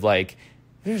idea of like,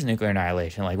 there's nuclear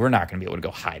annihilation. Like we're not going to be able to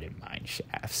go hide in mine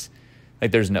shafts.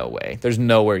 Like there's no way. There's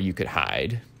nowhere you could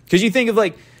hide. Because you think of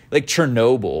like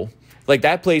Chernobyl, like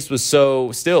that place was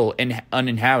so still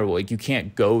uninhabitable. Like you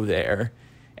can't go there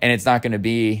and you're not going to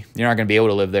be able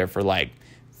to live there for like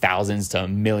thousands to a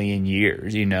million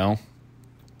years, you know?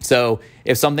 So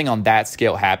if something on that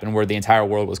scale happened where the entire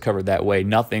world was covered that way,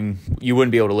 you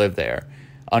wouldn't be able to live there.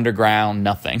 Underground,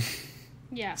 nothing.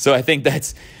 Yeah. So I think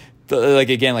that's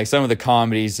like some of the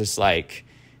comedies just like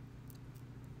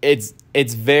it's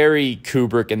very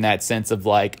Kubrick in that sense of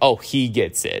like, oh, he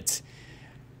gets it.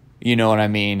 You know what I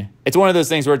mean? It's one of those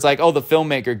things where it's like, oh, the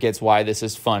filmmaker gets why this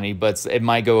is funny, but it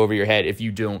might go over your head if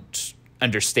you don't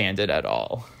understand it at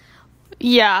all.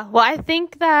 Yeah, well, I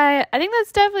think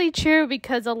that's definitely true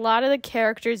because a lot of the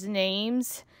characters'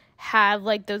 names have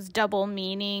like those double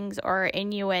meanings or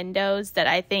innuendos that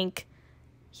I think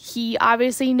he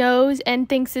obviously knows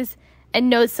and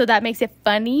knows, so that makes it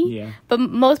funny. Yeah. But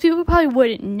most people probably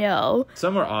wouldn't know.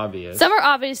 Some are obvious.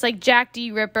 Like Jack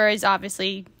D. Ripper is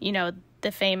obviously, you know,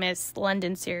 the famous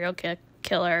London serial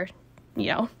killer, you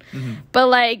know. Mm-hmm. But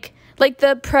like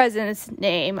the president's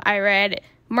name, I read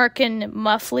Merkin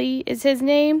Muffley is his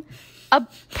name.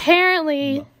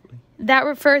 Apparently, that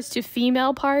refers to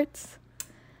female parts.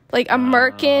 Like a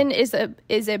merkin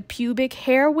is a pubic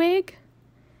hair wig,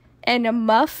 and a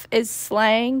muff is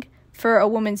slang for a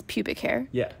woman's pubic hair.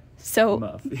 Yeah. So,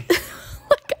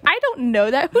 like, I don't know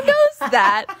that. Who knows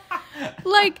that?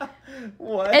 Like,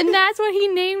 what? And that's what he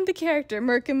named the character,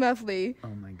 Merkin Muffley. Oh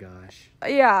my gosh.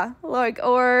 Yeah, like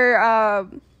the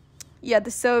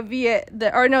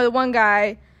one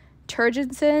guy,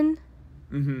 Turgidson.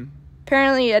 Mm-hmm.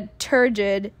 Apparently, a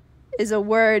turgid is a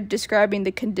word describing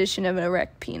the condition of an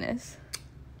erect penis.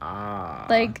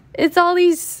 Like, it's all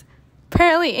these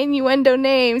apparently innuendo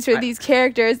names for these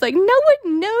characters. Like, no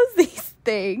one knows these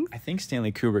things. I think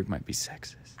Stanley Kubrick might be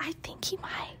sexist. I think he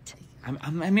might.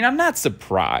 I'm not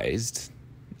surprised.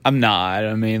 I'm not.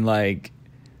 I mean, like,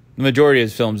 the majority of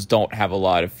his films don't have a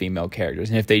lot of female characters.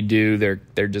 And if they do,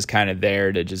 they're just kind of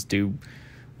there to just do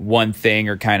one thing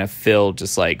or kind of fill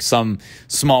just like some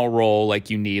small role like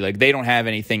you need. Like they don't have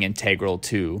anything integral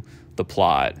to the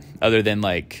plot other than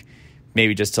like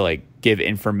maybe just to like give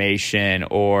information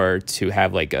or to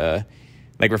have like a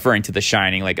like referring to The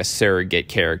Shining, like a surrogate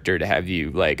character to have you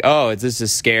like, oh, this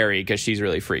is scary because she's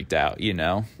really freaked out, you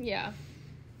know? Yeah.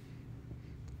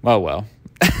 Oh, well.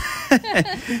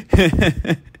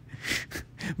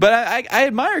 But I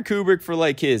admire Kubrick for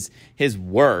like his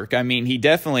work. I mean, he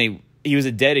was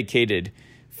a dedicated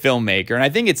filmmaker, and I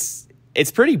think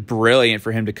it's pretty brilliant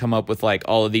for him to come up with like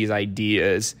all of these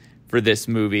ideas for this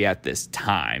movie at this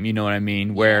time. You know what I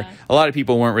mean? Where a lot of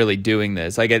people weren't really doing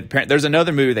this. Like there's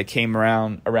another movie that came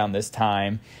around this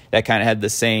time that kind of had the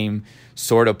same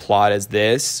sort of plot as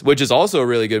this, which is also a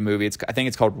really good movie. I think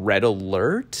it's called Red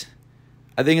Alert,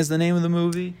 I think is the name of the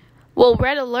movie. Well,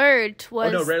 Red Alert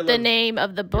was the name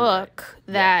of the book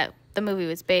that the movie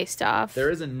was based off. There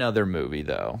is another movie,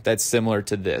 though, that's similar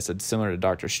to this. It's similar to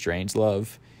Dr.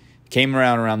 Strangelove. Came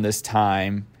around this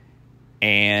time,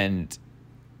 and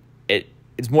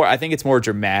it's more. I think it's more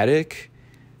dramatic,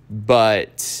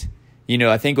 but you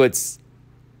know, I think what's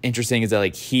interesting is that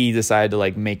like he decided to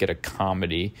like make it a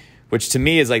comedy which to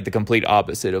me is like the complete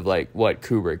opposite of like what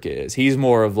Kubrick is. He's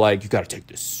more of like, you got to take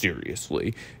this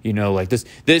seriously, you know, like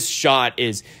this shot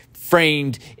is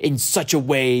framed in such a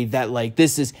way that like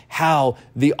this is how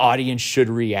the audience should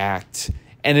react.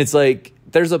 And it's like,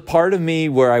 there's a part of me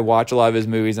where I watch a lot of his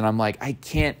movies and I'm like, I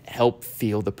can't help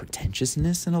feel the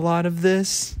pretentiousness in a lot of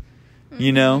this,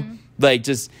 you know, like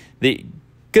just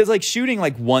because like shooting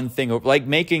like one thing over, like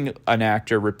making an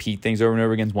actor repeat things over and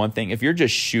over again is one thing. If you're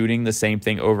just shooting the same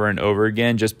thing over and over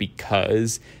again just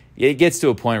because, it gets to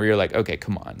a point where you're like, okay,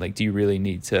 come on, like, do you really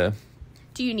need to?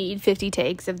 Do you need 50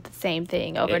 takes of the same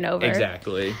thing over and over?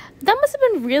 Exactly. That must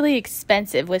have been really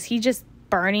expensive. Was he just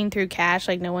burning through cash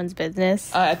like no one's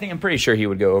business? I'm pretty sure he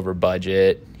would go over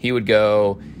budget. He would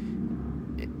go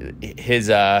his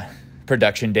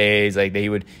production days, like he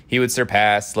would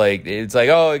surpass, like it's like,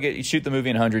 oh, you shoot the movie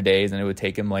in 100 days and it would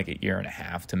take him like a year and a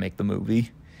half to make the movie.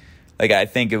 Like I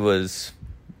think it was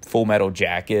Full Metal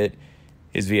Jacket,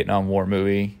 his Vietnam War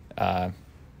movie,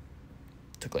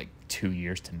 took like 2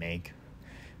 years to make.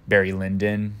 Barry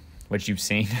Lyndon, which you've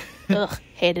seen. Ugh,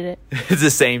 hated it. It's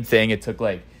the same thing. It took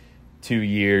like 2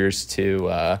 years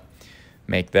to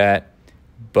make that.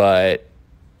 But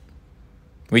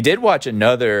we did watch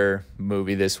another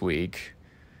movie this week,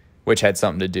 which had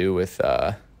something to do with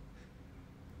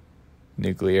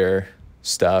nuclear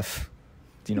stuff.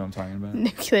 Do you know what I'm talking about?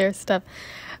 Nuclear stuff.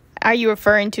 Are you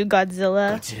referring to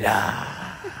Godzilla?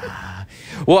 Godzilla.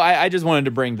 Well, I just wanted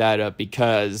to bring that up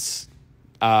because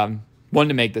one,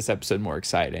 to make this episode more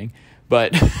exciting,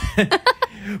 but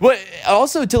but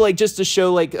also to like just to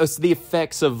show like the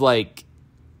effects of like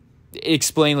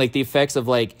explain like the effects of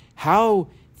like how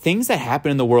things that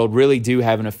happen in the world really do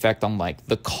have an effect on like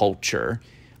the culture.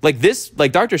 Like this,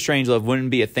 like Dr. Strangelove wouldn't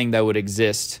be a thing that would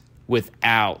exist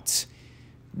without,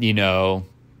 you know,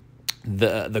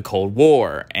 the Cold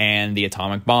War and the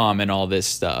atomic bomb and all this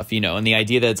stuff, you know, and the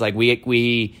idea that it's like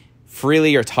we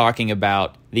freely are talking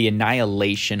about the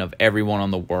annihilation of everyone on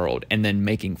the world and then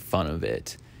making fun of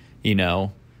it, you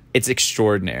know, it's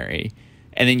extraordinary.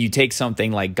 And then you take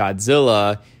something like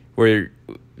Godzilla, where,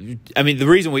 I mean, the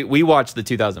reason we watched the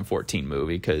 2014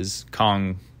 movie because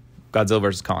Godzilla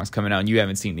vs. Kong's coming out and you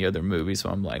haven't seen the other movies, so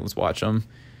I'm like, let's watch them.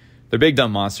 They're big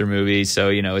dumb monster movies, so,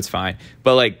 you know, it's fine.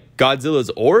 But like Godzilla's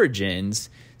origins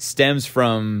stems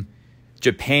from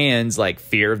Japan's like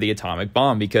fear of the atomic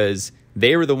bomb, because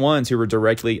they were the ones who were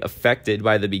directly affected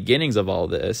by the beginnings of all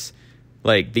this.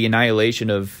 Like the annihilation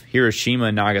of Hiroshima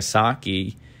and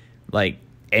Nagasaki, like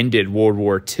ended World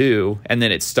War II. And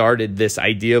then it started this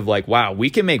idea of like, wow, we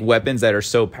can make weapons that are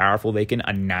so powerful they can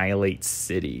annihilate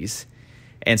cities.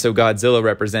 And so Godzilla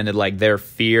represented like their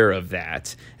fear of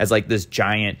that as like this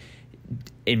giant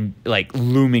like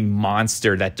looming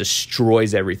monster that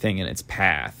destroys everything in its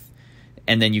path.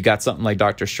 And then you got something like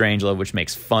Dr. Strangelove, which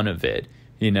makes fun of it.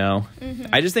 You know,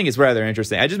 I just think it's rather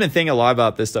interesting. I've just been thinking a lot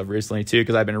about this stuff recently, too,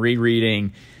 because I've been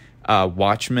rereading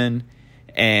Watchmen.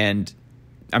 And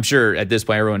I'm sure at this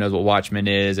point everyone knows what Watchmen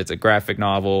is. It's a graphic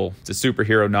novel. It's a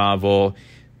superhero novel.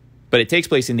 But it takes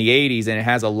place in the 80s, and it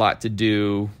has a lot to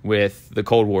do with the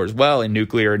Cold War as well, and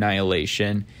nuclear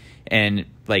annihilation. And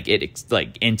like it's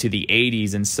like into the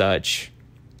 80s and such.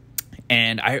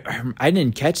 And I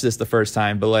didn't catch this the first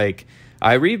time, but like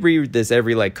I reread this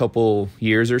every like couple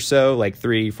years or so, like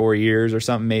 3-4 years or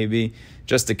something maybe,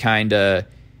 just to kind of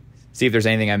see if there's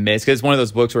anything I missed. Because it's one of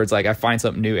those books where it's like I find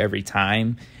something new every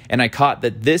time. And I caught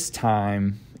that this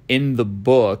time in the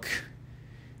book,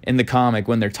 in the comic,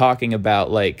 when they're talking about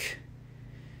like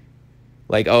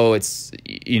oh, it's,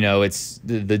 you know, it's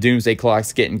the doomsday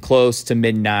clock's getting close to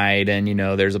midnight, and, you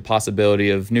know, there's a possibility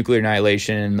of nuclear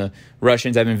annihilation, and the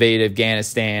Russians have invaded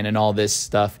Afghanistan and all this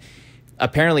stuff.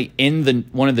 Apparently in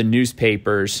one of the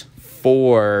newspapers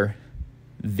for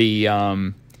the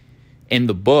in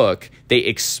the book, they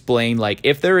explain like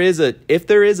if there is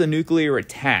a nuclear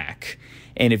attack,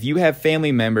 and if you have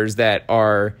family members that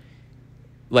are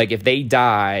like, if they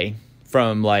die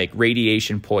from like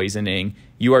radiation poisoning,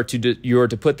 you are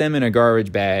to put them in a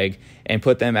garbage bag and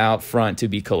put them out front to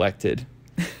be collected.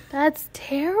 That's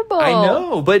terrible. I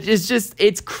know, but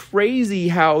it's crazy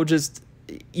how just,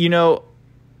 you know,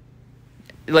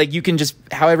 like you can just,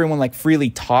 how everyone like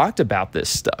freely talked about this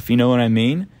stuff. You know what I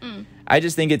mean? I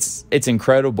just think it's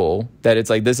incredible that it's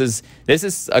like, this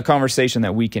is a conversation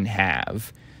that we can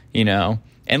have, you know,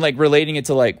 and like relating it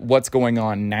to like what's going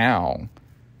on now,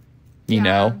 you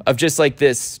know, of just like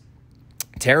this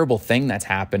terrible thing that's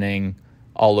happening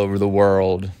all over the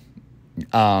world.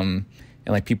 And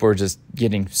like people are just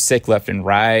getting sick left and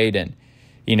right. And,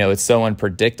 you know, it's so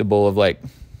unpredictable of like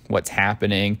what's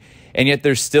happening. And yet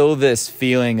there's still this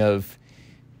feeling of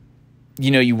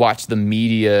you watch the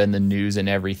media and the news and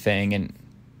everything, and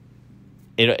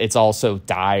it's all so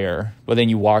dire. But then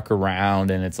you walk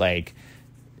around and it's like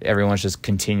everyone's just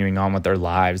continuing on with their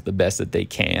lives the best that they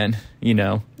can,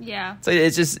 Yeah. So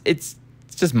it's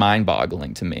just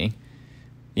mind-boggling to me,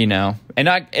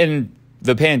 and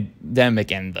the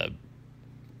pandemic and the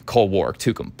Cold War,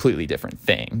 two completely different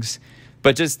things.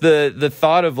 But just the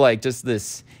thought of like just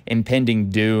this impending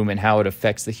doom and how it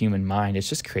affects the human mind, it's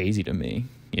just crazy to me,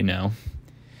 and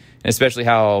especially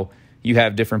how you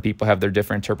have different people have their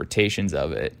different interpretations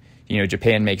of it.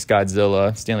 Japan makes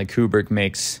Godzilla, Stanley Kubrick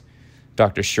makes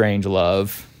Dr.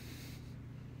 Strangelove.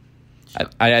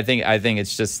 I think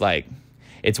it's just like,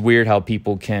 it's weird how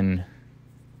people can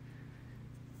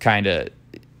kind of,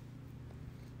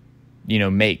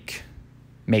 make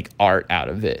art out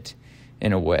of it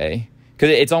in a way. Because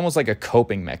it's almost like a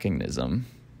coping mechanism.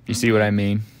 You see what I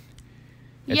mean?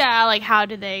 Yeah, like how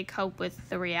do they cope with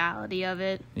the reality of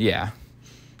it? Yeah.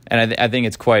 And I think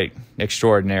it's quite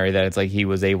extraordinary that it's like he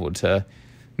was able to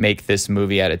make this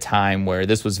movie at a time where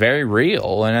this was very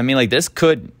real. And I mean, like, this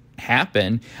could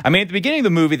happen. I mean, at the beginning of the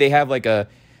movie, they have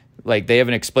they have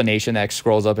an explanation that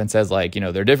scrolls up and says, like, there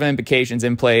are different implications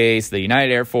in place, the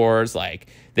United Air Force, like,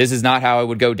 this is not how it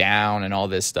would go down and all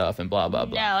this stuff and blah, blah,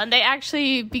 blah. No, and they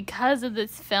actually, because of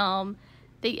this film,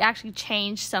 they actually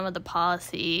changed some of the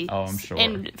policy. Oh, I'm sure.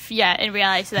 In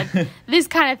reality, so that this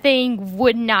kind of thing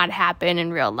would not happen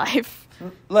in real life.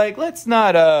 Like, let's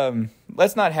not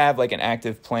have like an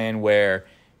active plan where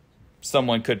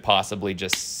someone could possibly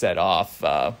just set off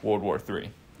World War III.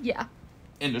 Yeah.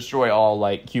 And destroy all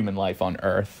like human life on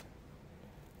Earth.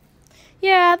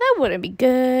 Yeah, that wouldn't be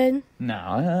good. No,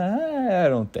 I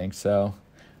don't think so.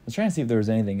 I was trying to see if there was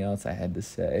anything else I had to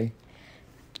say.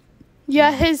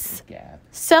 Yeah, his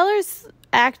Sellers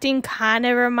acting kind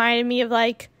of reminded me of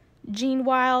like Gene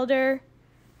Wilder.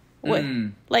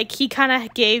 Like, he kind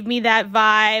of gave me that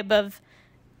vibe of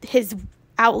his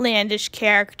outlandish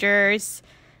characters,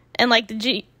 and like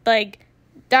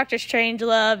Dr.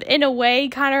 Strangelove in a way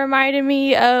kind of reminded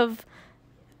me of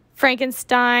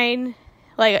Frankenstein,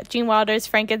 like Gene Wilder's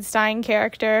Frankenstein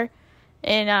character.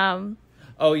 And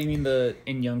oh, you mean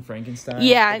in Young Frankenstein?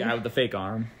 Yeah, the guy with the fake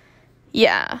arm.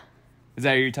 Yeah. Is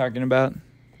that what you're talking about?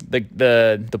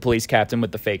 The police captain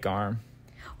with the fake arm.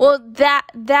 Well, that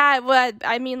was,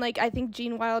 I mean, like, I think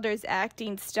Gene Wilder's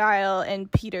acting style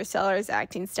and Peter Sellers'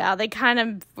 acting style, they kind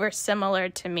of were similar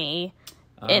to me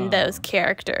in those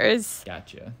characters.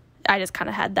 Gotcha. I just kind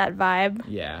of had that vibe.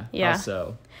 Yeah. Yeah. How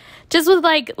so? Just with,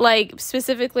 like,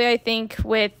 specifically, I think,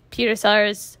 with Peter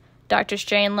Sellers' Dr.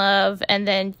 Strangelove, and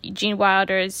then Gene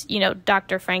Wilder's,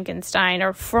 Dr. Frankenstein,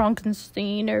 or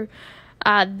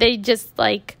they just,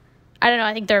 like, I don't know,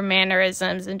 I think their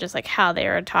mannerisms and just, like, how they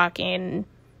were talking,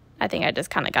 I think I just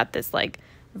kind of got this, like,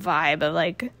 vibe of,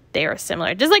 like, they were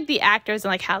similar. Just, like, the actors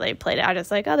and, like, how they played it. I was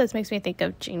just like, oh, this makes me think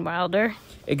of Gene Wilder.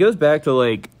 It goes back to,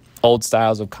 like, old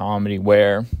styles of comedy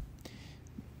where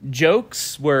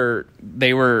jokes were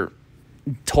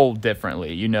told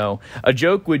differently, A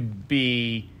joke would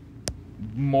be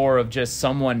more of just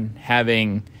someone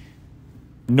having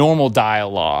normal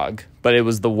dialogue, but it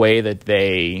was the way that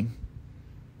they...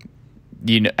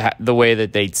 the way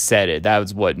that they said it, that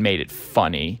was what made it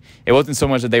funny. It wasn't so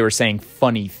much that they were saying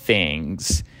funny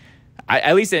things.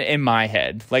 At least in my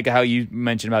head, like how you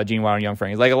mentioned about Gene Wilder and Young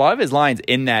Frank, like a lot of his lines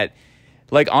in that,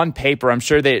 like on paper, I'm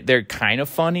sure they're kind of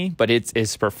funny, but it's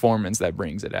his performance that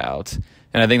brings it out.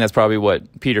 And I think that's probably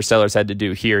what Peter Sellers had to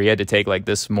do here. He had to take like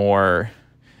this more,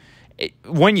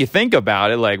 when you think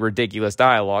about it, like ridiculous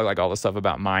dialogue, like all the stuff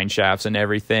about mine shafts and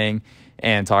everything,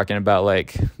 and talking about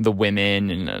like the women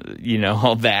and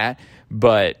all that,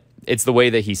 but it's the way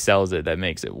that he sells it that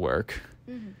makes it work.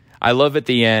 Mm-hmm. I love at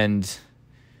the end,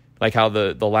 like how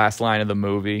the last line of the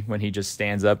movie when he just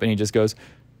stands up and he just goes,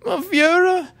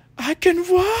 "Vera, I can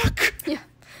walk." Yeah,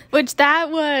 which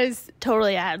that was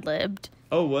totally ad-libbed.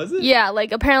 Oh, was it? Yeah,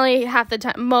 like apparently half the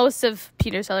time, most of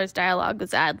Peter Sellers' dialogue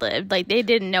was ad-libbed. Like they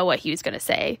didn't know what he was going to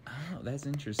say. Oh, that's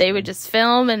interesting. They would just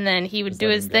film and then he would do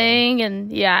his thing,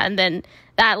 and and then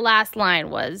that last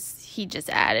line was he just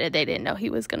added. They didn't know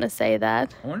he was going to say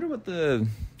that. I wonder what the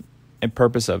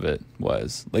purpose of it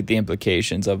was, like the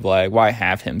implications of like why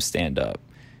have him stand up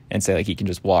and say like he can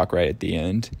just walk right at the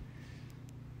end.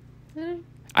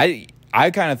 I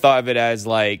kind of thought of it as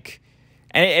like,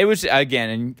 and it was again,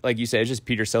 and like you said, it's just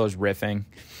Peter Sellers riffing,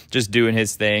 just doing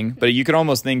his thing. But you could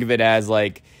almost think of it as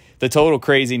like the total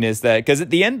craziness that, because at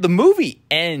the end, the movie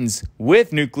ends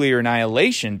with nuclear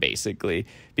annihilation, basically,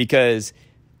 because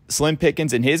Slim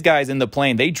Pickens and his guys in the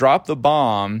plane, they drop the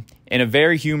bomb in a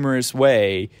very humorous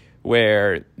way,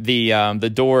 where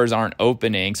the doors aren't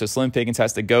opening, so Slim Pickens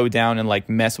has to go down and like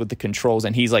mess with the controls,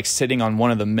 and he's like sitting on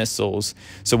one of the missiles,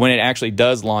 so when it actually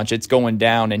does launch, it's going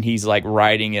down and he's like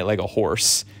riding it like a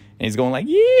horse, and he's going like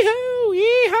yee-hoo,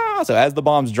 yee-haw. So as the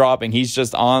bomb's dropping, he's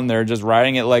just on there just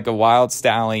riding it like a wild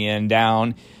stallion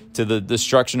down to the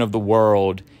destruction of the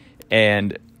world.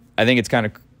 And I think it's kind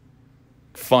of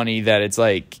funny that it's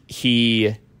like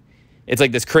it's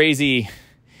like this crazy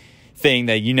thing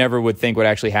that you never would think would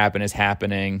actually happen is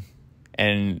happening,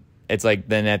 and it's like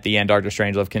then at the end Dr.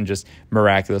 Strangelove can just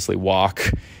miraculously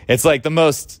walk. It's like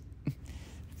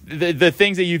the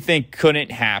things that you think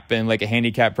couldn't happen, like a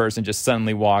handicapped person just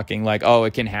suddenly walking, like, oh,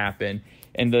 it can happen.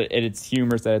 And it's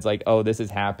humorous that it's like, oh, this is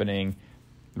happening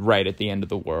right at the end of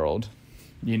the world,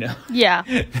 you know? Yeah.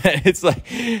 It's like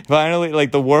finally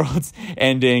like the world's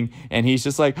ending and he's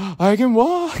just like, I can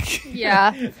walk.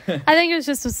 Yeah. I think it was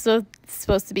just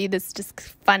supposed to be this just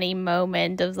funny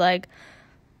moment of like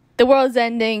the world's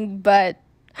ending, but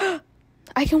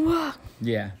I can walk.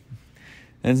 Yeah.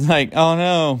 It's like, oh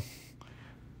no.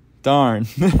 Darn.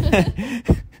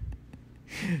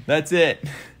 That's it.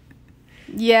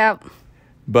 Yeah.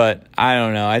 But I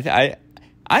don't know.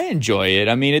 I enjoy it.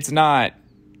 I mean, it's not.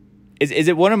 Is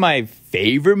it one of my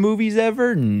favorite movies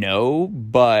ever? No,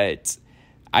 but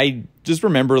I just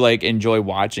remember like enjoy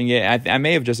watching it. I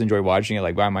may have just enjoyed watching it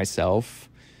like by myself.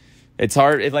 It's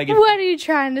hard. What are you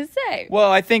trying to say?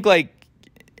 Well, I think like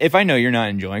if I know you're not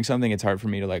enjoying something, it's hard for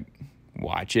me to like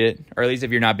watch it, or at least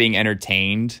if you're not being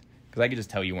entertained. Because I could just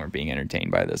tell you weren't being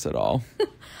entertained by this at all.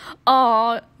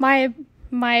 Oh, my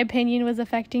opinion was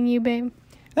affecting you, babe.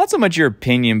 Not so much your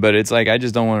opinion, but it's like I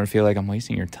just don't want to feel like I'm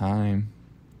wasting your time.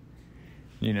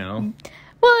 You know?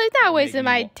 Well, it's not wasting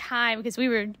my time because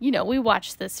we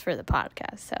watched this for the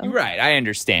podcast. So right, I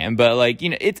understand, but like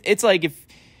it's like if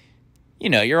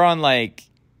you're on like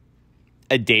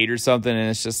a date or something and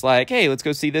it's just like, hey, let's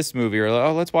go see this movie, or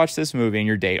oh, let's watch this movie, and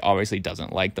your date obviously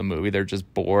doesn't like the movie, they're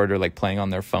just bored or like playing on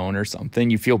their phone or something,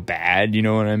 you feel bad, you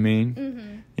know what I mean?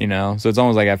 Mm-hmm. So it's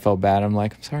almost like I felt bad. I'm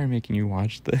like, I'm sorry making you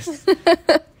watch this.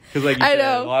 Because like you said,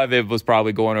 a lot of it was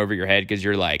probably going over your head because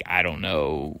you're like, I don't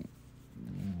know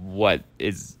what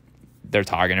is they're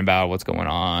talking about, what's going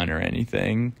on or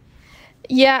anything.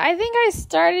 Yeah, I think I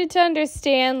started to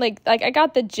understand like I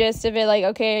got the gist of it, like,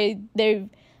 okay, they've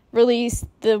released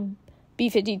the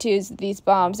B-52s, these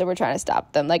bombs, and we're trying to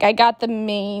stop them. Like, I got the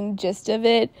main gist of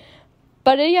it.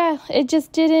 But, it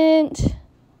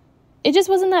just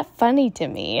wasn't that funny to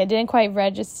me. It didn't quite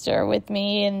register with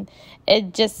me, and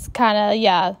it just kind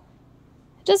of,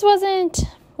 just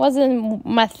wasn't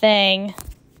my thing.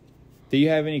 Do you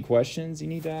have any questions you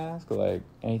need to ask? Or, like,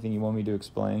 anything you want me to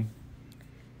explain?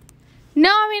 No,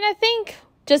 I mean, I think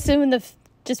just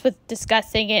with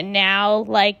discussing it now,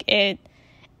 like, it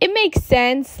makes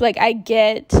sense. Like, I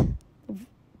get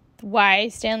why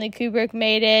Stanley Kubrick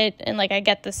made it, and, like, I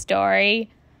get the story.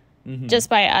 Mm-hmm. Just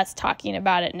by us talking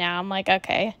about it now, I'm like,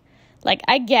 okay. Like,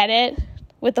 I get it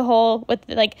with the whole,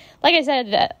 like I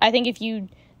said, I think if you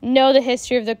know the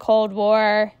history of the Cold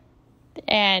War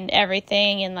and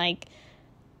everything, and, like,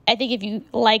 I think if you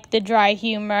like the dry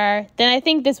humor, then I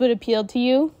think this would appeal to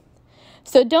you.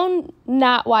 So don't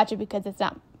not watch it because it's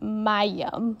not my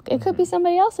yum. It could be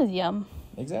somebody else's yum.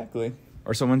 Exactly.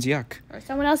 Or someone's yuck. Or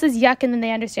someone else's yuck, and then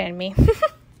they understand me.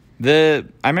 I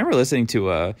remember listening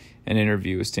to an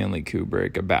interview with Stanley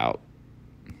Kubrick about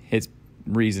his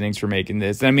reasonings for making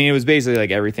this. I mean, it was basically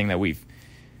like everything that we've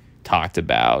talked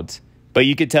about. But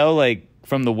you could tell, like,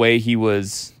 from the way he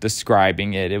was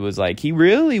describing it, it was like he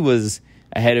really was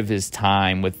ahead of his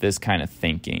time with this kind of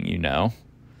thinking,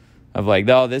 of like,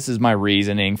 oh, this is my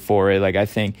reasoning for it. Like, I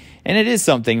think, and it is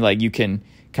something like you can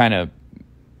kind of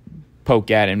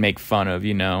poke at and make fun of,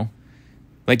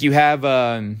 like you have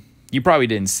you probably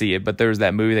didn't see it, but there was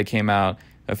that movie that came out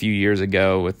a few years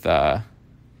ago with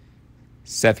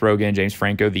Seth Rogen and James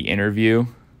Franco, The Interview.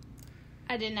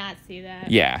 I did not see that.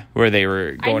 Yeah, where they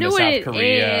were going to South Korea. I know what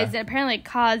it is. It apparently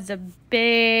caused a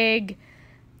big,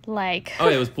 like... Oh,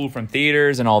 it was pulled from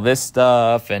theaters and all this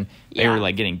stuff, and they were,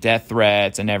 like, getting death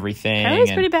threats and everything. It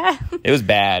was pretty bad. It was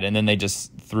bad, and then they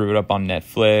just threw it up on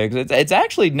Netflix.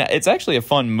 It's actually a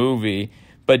fun movie,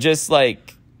 but just,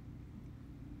 like...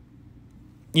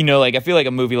 like, I feel like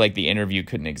a movie like The Interview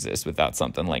couldn't exist without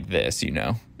something like this,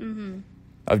 Mm-hmm.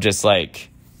 Of just, like,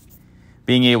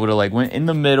 being able to, like, when in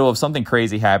the middle of something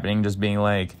crazy happening, just being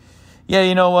like, yeah,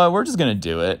 you know what, we're just going to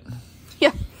do it.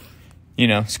 Yeah.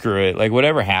 Screw it. Like,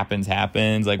 whatever happens.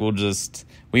 Like,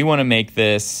 we want to make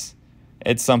this.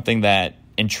 It's something that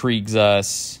intrigues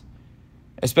us,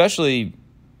 especially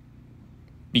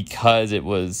because it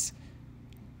was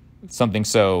something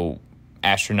so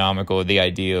astronomical, the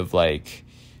idea of, like,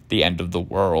 the end of the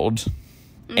world.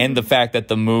 And the fact that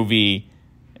the movie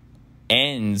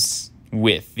ends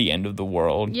with the end of the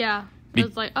world. Yeah.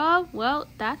 It's like, oh, well,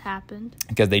 that happened.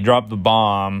 Because they drop the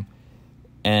bomb,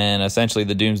 and essentially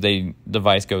the doomsday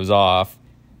device goes off.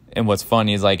 And what's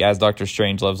funny is, like, as Dr.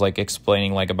 Strangelove's, like,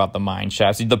 explaining, like, about the mine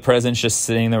shafts, the president's just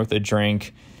sitting there with a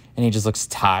drink, and he just looks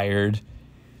tired.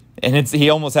 And he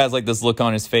almost has, like, this look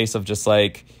on his face of just,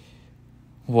 like,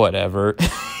 whatever.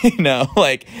 You know,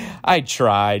 like, I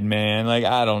tried, man. Like,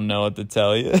 I don't know what to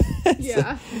tell you.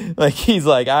 Yeah. Like, he's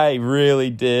like, I really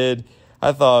did.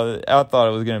 I thought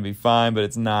it was going to be fine, but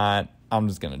it's not. I'm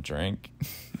just going to drink.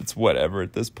 It's whatever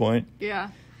at this point. Yeah.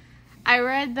 I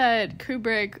read that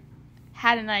Kubrick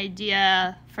had an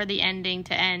idea for the ending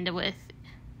to end with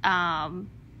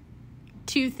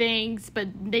two things, but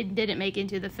they didn't make it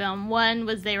into the film. One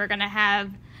was they were going to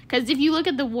have, because if you look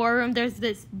at the war room, there's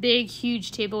this big,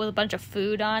 huge table with a bunch of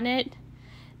food on it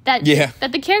that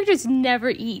the characters never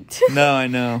eat. No, I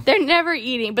know. They're never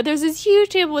eating, but there's this huge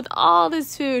table with all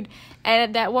this food,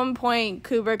 and at one point,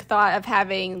 Kubrick thought of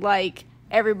having, like,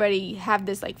 everybody have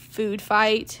this, like, food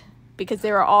fight, because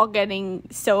they were all getting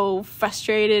so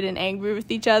frustrated and angry with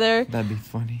each other. That'd be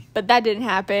funny. But that didn't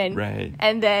happen. Right.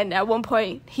 And then at one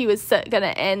point, he was going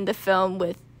to end the film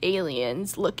with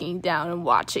aliens looking down and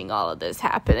watching all of this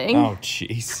happening. Oh,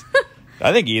 jeez.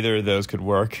 I think either of those could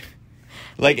work.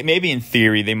 Like, maybe in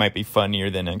theory, they might be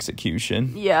funnier than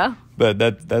execution. Yeah. But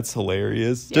that's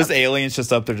hilarious. Yep. Just aliens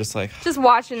just up there just like... Just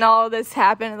watching all of this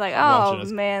happen. Like, oh,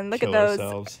 man, look at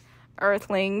those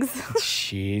earthlings.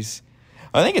 Jeez.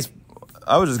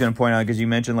 I was just going to point out, because you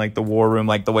mentioned, like, the war room,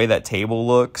 like, the way that table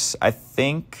looks. I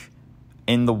think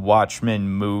in the Watchmen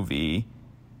movie,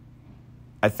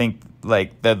 I think,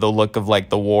 like, the look of, like,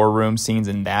 the war room scenes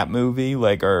in that movie,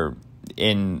 like, are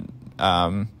in,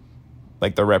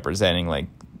 like, they're representing, like,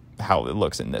 how it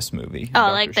looks in this movie. Oh,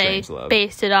 Dr. Like they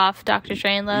based it off Dr.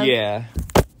 Strangelove? Yeah.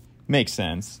 Makes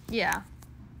sense. Yeah.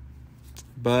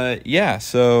 But, yeah,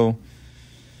 so...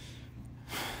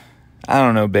 I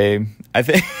don't know, babe. I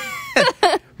think...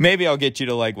 Maybe I'll get you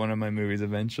to like one of my movies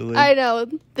eventually. I know.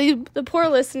 The poor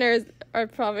listeners are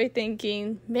probably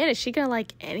thinking, man, is she going to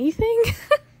like anything?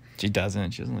 She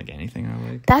doesn't. She doesn't like anything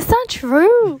I like. That's not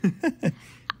true.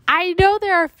 I know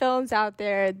there are films out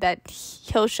there that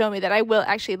he'll show me that I will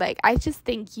actually like. I just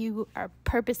think you are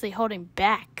purposely holding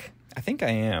back. I think I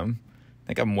am. I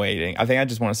think I'm waiting. I think I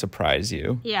just want to surprise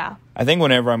you. Yeah. I think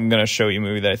whenever I'm going to show you a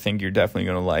movie that I think you're definitely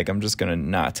going to like, I'm just going to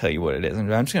not tell you what it is. I'm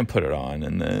just going to put it on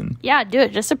and then... Yeah, do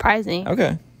it. Just surprise me.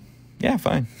 Okay. Yeah,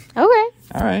 fine. Okay.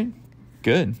 All right.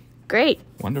 Good. Great.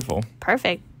 Wonderful.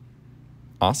 Perfect.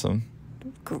 Awesome.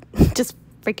 Just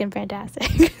freaking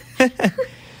fantastic.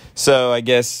 So I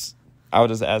guess I'll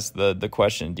just ask the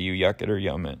question, do you yuck it or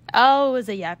yum it? Oh, it was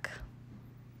a yuck.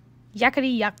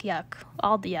 Yuckity yuck yuck.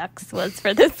 All the yucks was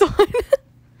for this one.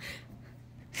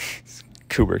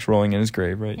 Kubrick's rolling in his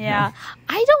grave right now. Yeah.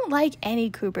 I don't like any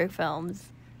Kubrick films.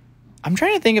 I'm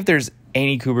trying to think if there's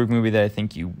any Kubrick movie that I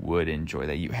think you would enjoy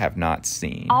that you have not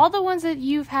seen. All the ones that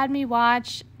you've had me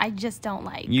watch, I just don't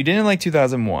like. You didn't like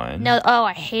 2001. No,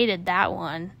 I hated that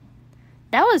one.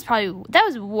 That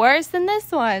was worse than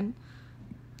this one.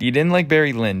 You didn't like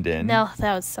Barry Lyndon. No,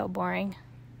 that was so boring.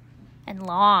 And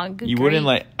long. Good you grief. wouldn't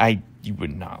like you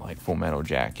would not like Full Metal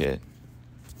Jacket.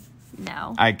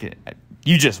 No.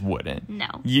 You just wouldn't. No.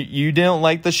 You didn't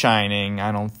like The Shining,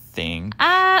 I don't think.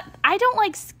 I don't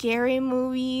like scary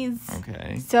movies.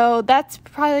 Okay. So that's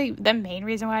probably the main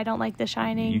reason why I don't like The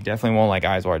Shining. You definitely won't like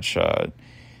Eyes Wide Shut.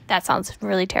 That sounds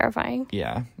really terrifying.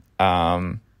 Yeah.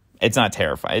 It's not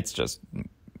terrifying. It's just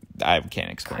I can't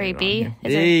explain. Creepy.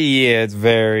 Yeah, it's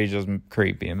very just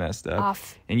creepy and messed up.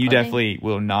 And you definitely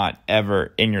will not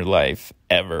ever in your life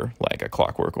ever like A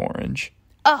Clockwork Orange.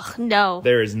 Ugh, no.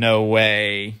 There is no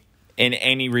way in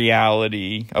any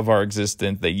reality of our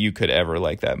existence that you could ever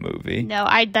like that movie. No,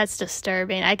 that's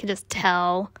disturbing. I could just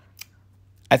tell.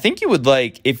 I think you would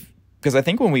like because I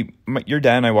think when your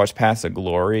dad and I watched Paths of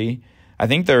Glory, I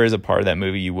think there is a part of that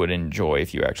movie you would enjoy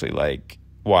if you actually like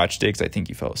watched it, because I think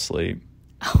you fell asleep.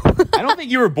 I don't think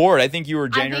you were bored. I think you were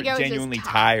genuinely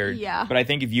tired. Yeah. But I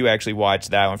think if you actually watched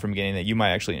that one from beginning, that you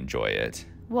might actually enjoy it.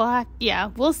 What?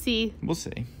 Yeah, we'll see. We'll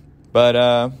see. But,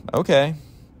 okay.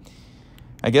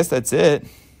 I guess that's it.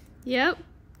 Yep.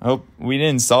 I hope we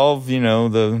didn't solve,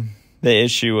 the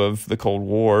issue of the Cold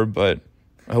War, but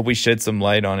I hope we shed some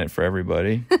light on it for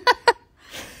everybody.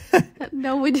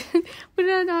 No, we didn't. We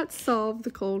did not solve the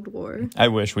Cold War. I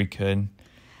wish we could.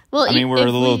 Well, I mean, we're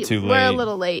a little too late. We're a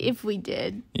little late if we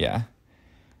did. Yeah.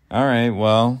 All right.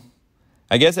 Well,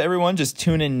 I guess everyone just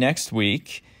tune in next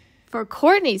week for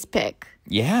Courtney's pick.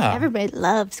 Yeah. Everybody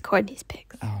loves Courtney's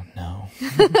picks. Oh, no.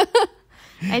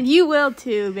 And you will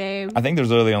too, babe. I think there's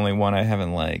literally only one I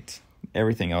haven't liked.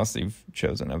 Everything else you've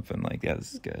chosen, I've been like, yeah,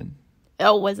 this is good.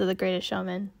 Oh, was it The Greatest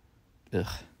Showman? Ugh.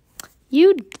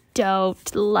 You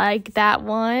don't like that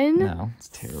one. No, it's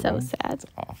terrible. So sad. It's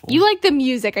awful. You like the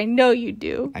music. I know you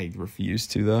do. I refuse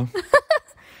to, though.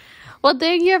 Well,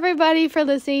 thank you, everybody, for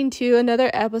listening to another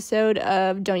episode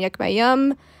of Don't Yuck My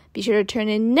Yum. Be sure to turn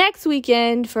in next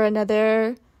weekend for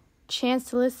another chance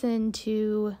to listen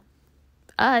to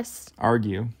us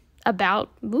argue about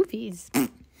movies.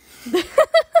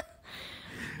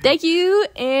 Thank you,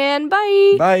 and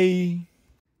bye. Bye.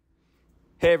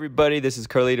 Hey everybody, this is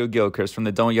Carlito Gilchrist from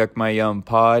the Don't Yuck My Yum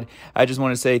pod. I just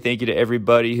want to say thank you to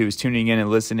everybody who's tuning in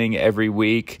and listening every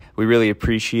week. We really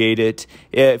appreciate it.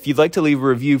 If you'd like to leave a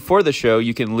review for the show,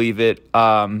 you can leave it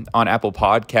on Apple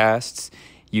Podcasts.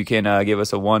 You can give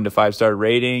us a 1 to 5 star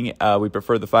rating. We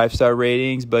prefer the 5-star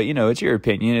ratings, but it's your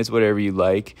opinion. It's whatever you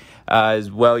like. As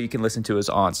well, you can listen to us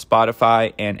on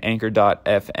Spotify and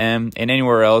Anchor.fm and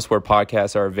anywhere else where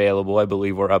podcasts are available. I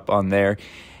believe we're up on there.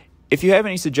 If you have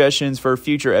any suggestions for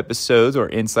future episodes or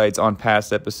insights on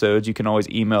past episodes, you can always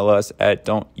email us at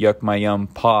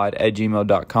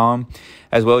don'tyuckmyyumpod@gmail.com.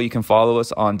 As well, you can follow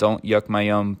us on Don't Yuck My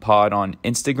Yum Pod on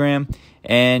Instagram.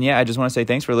 And yeah, I just want to say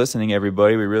thanks for listening,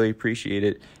 everybody. We really appreciate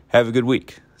it. Have a good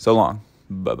week. So long.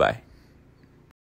 Bye-bye.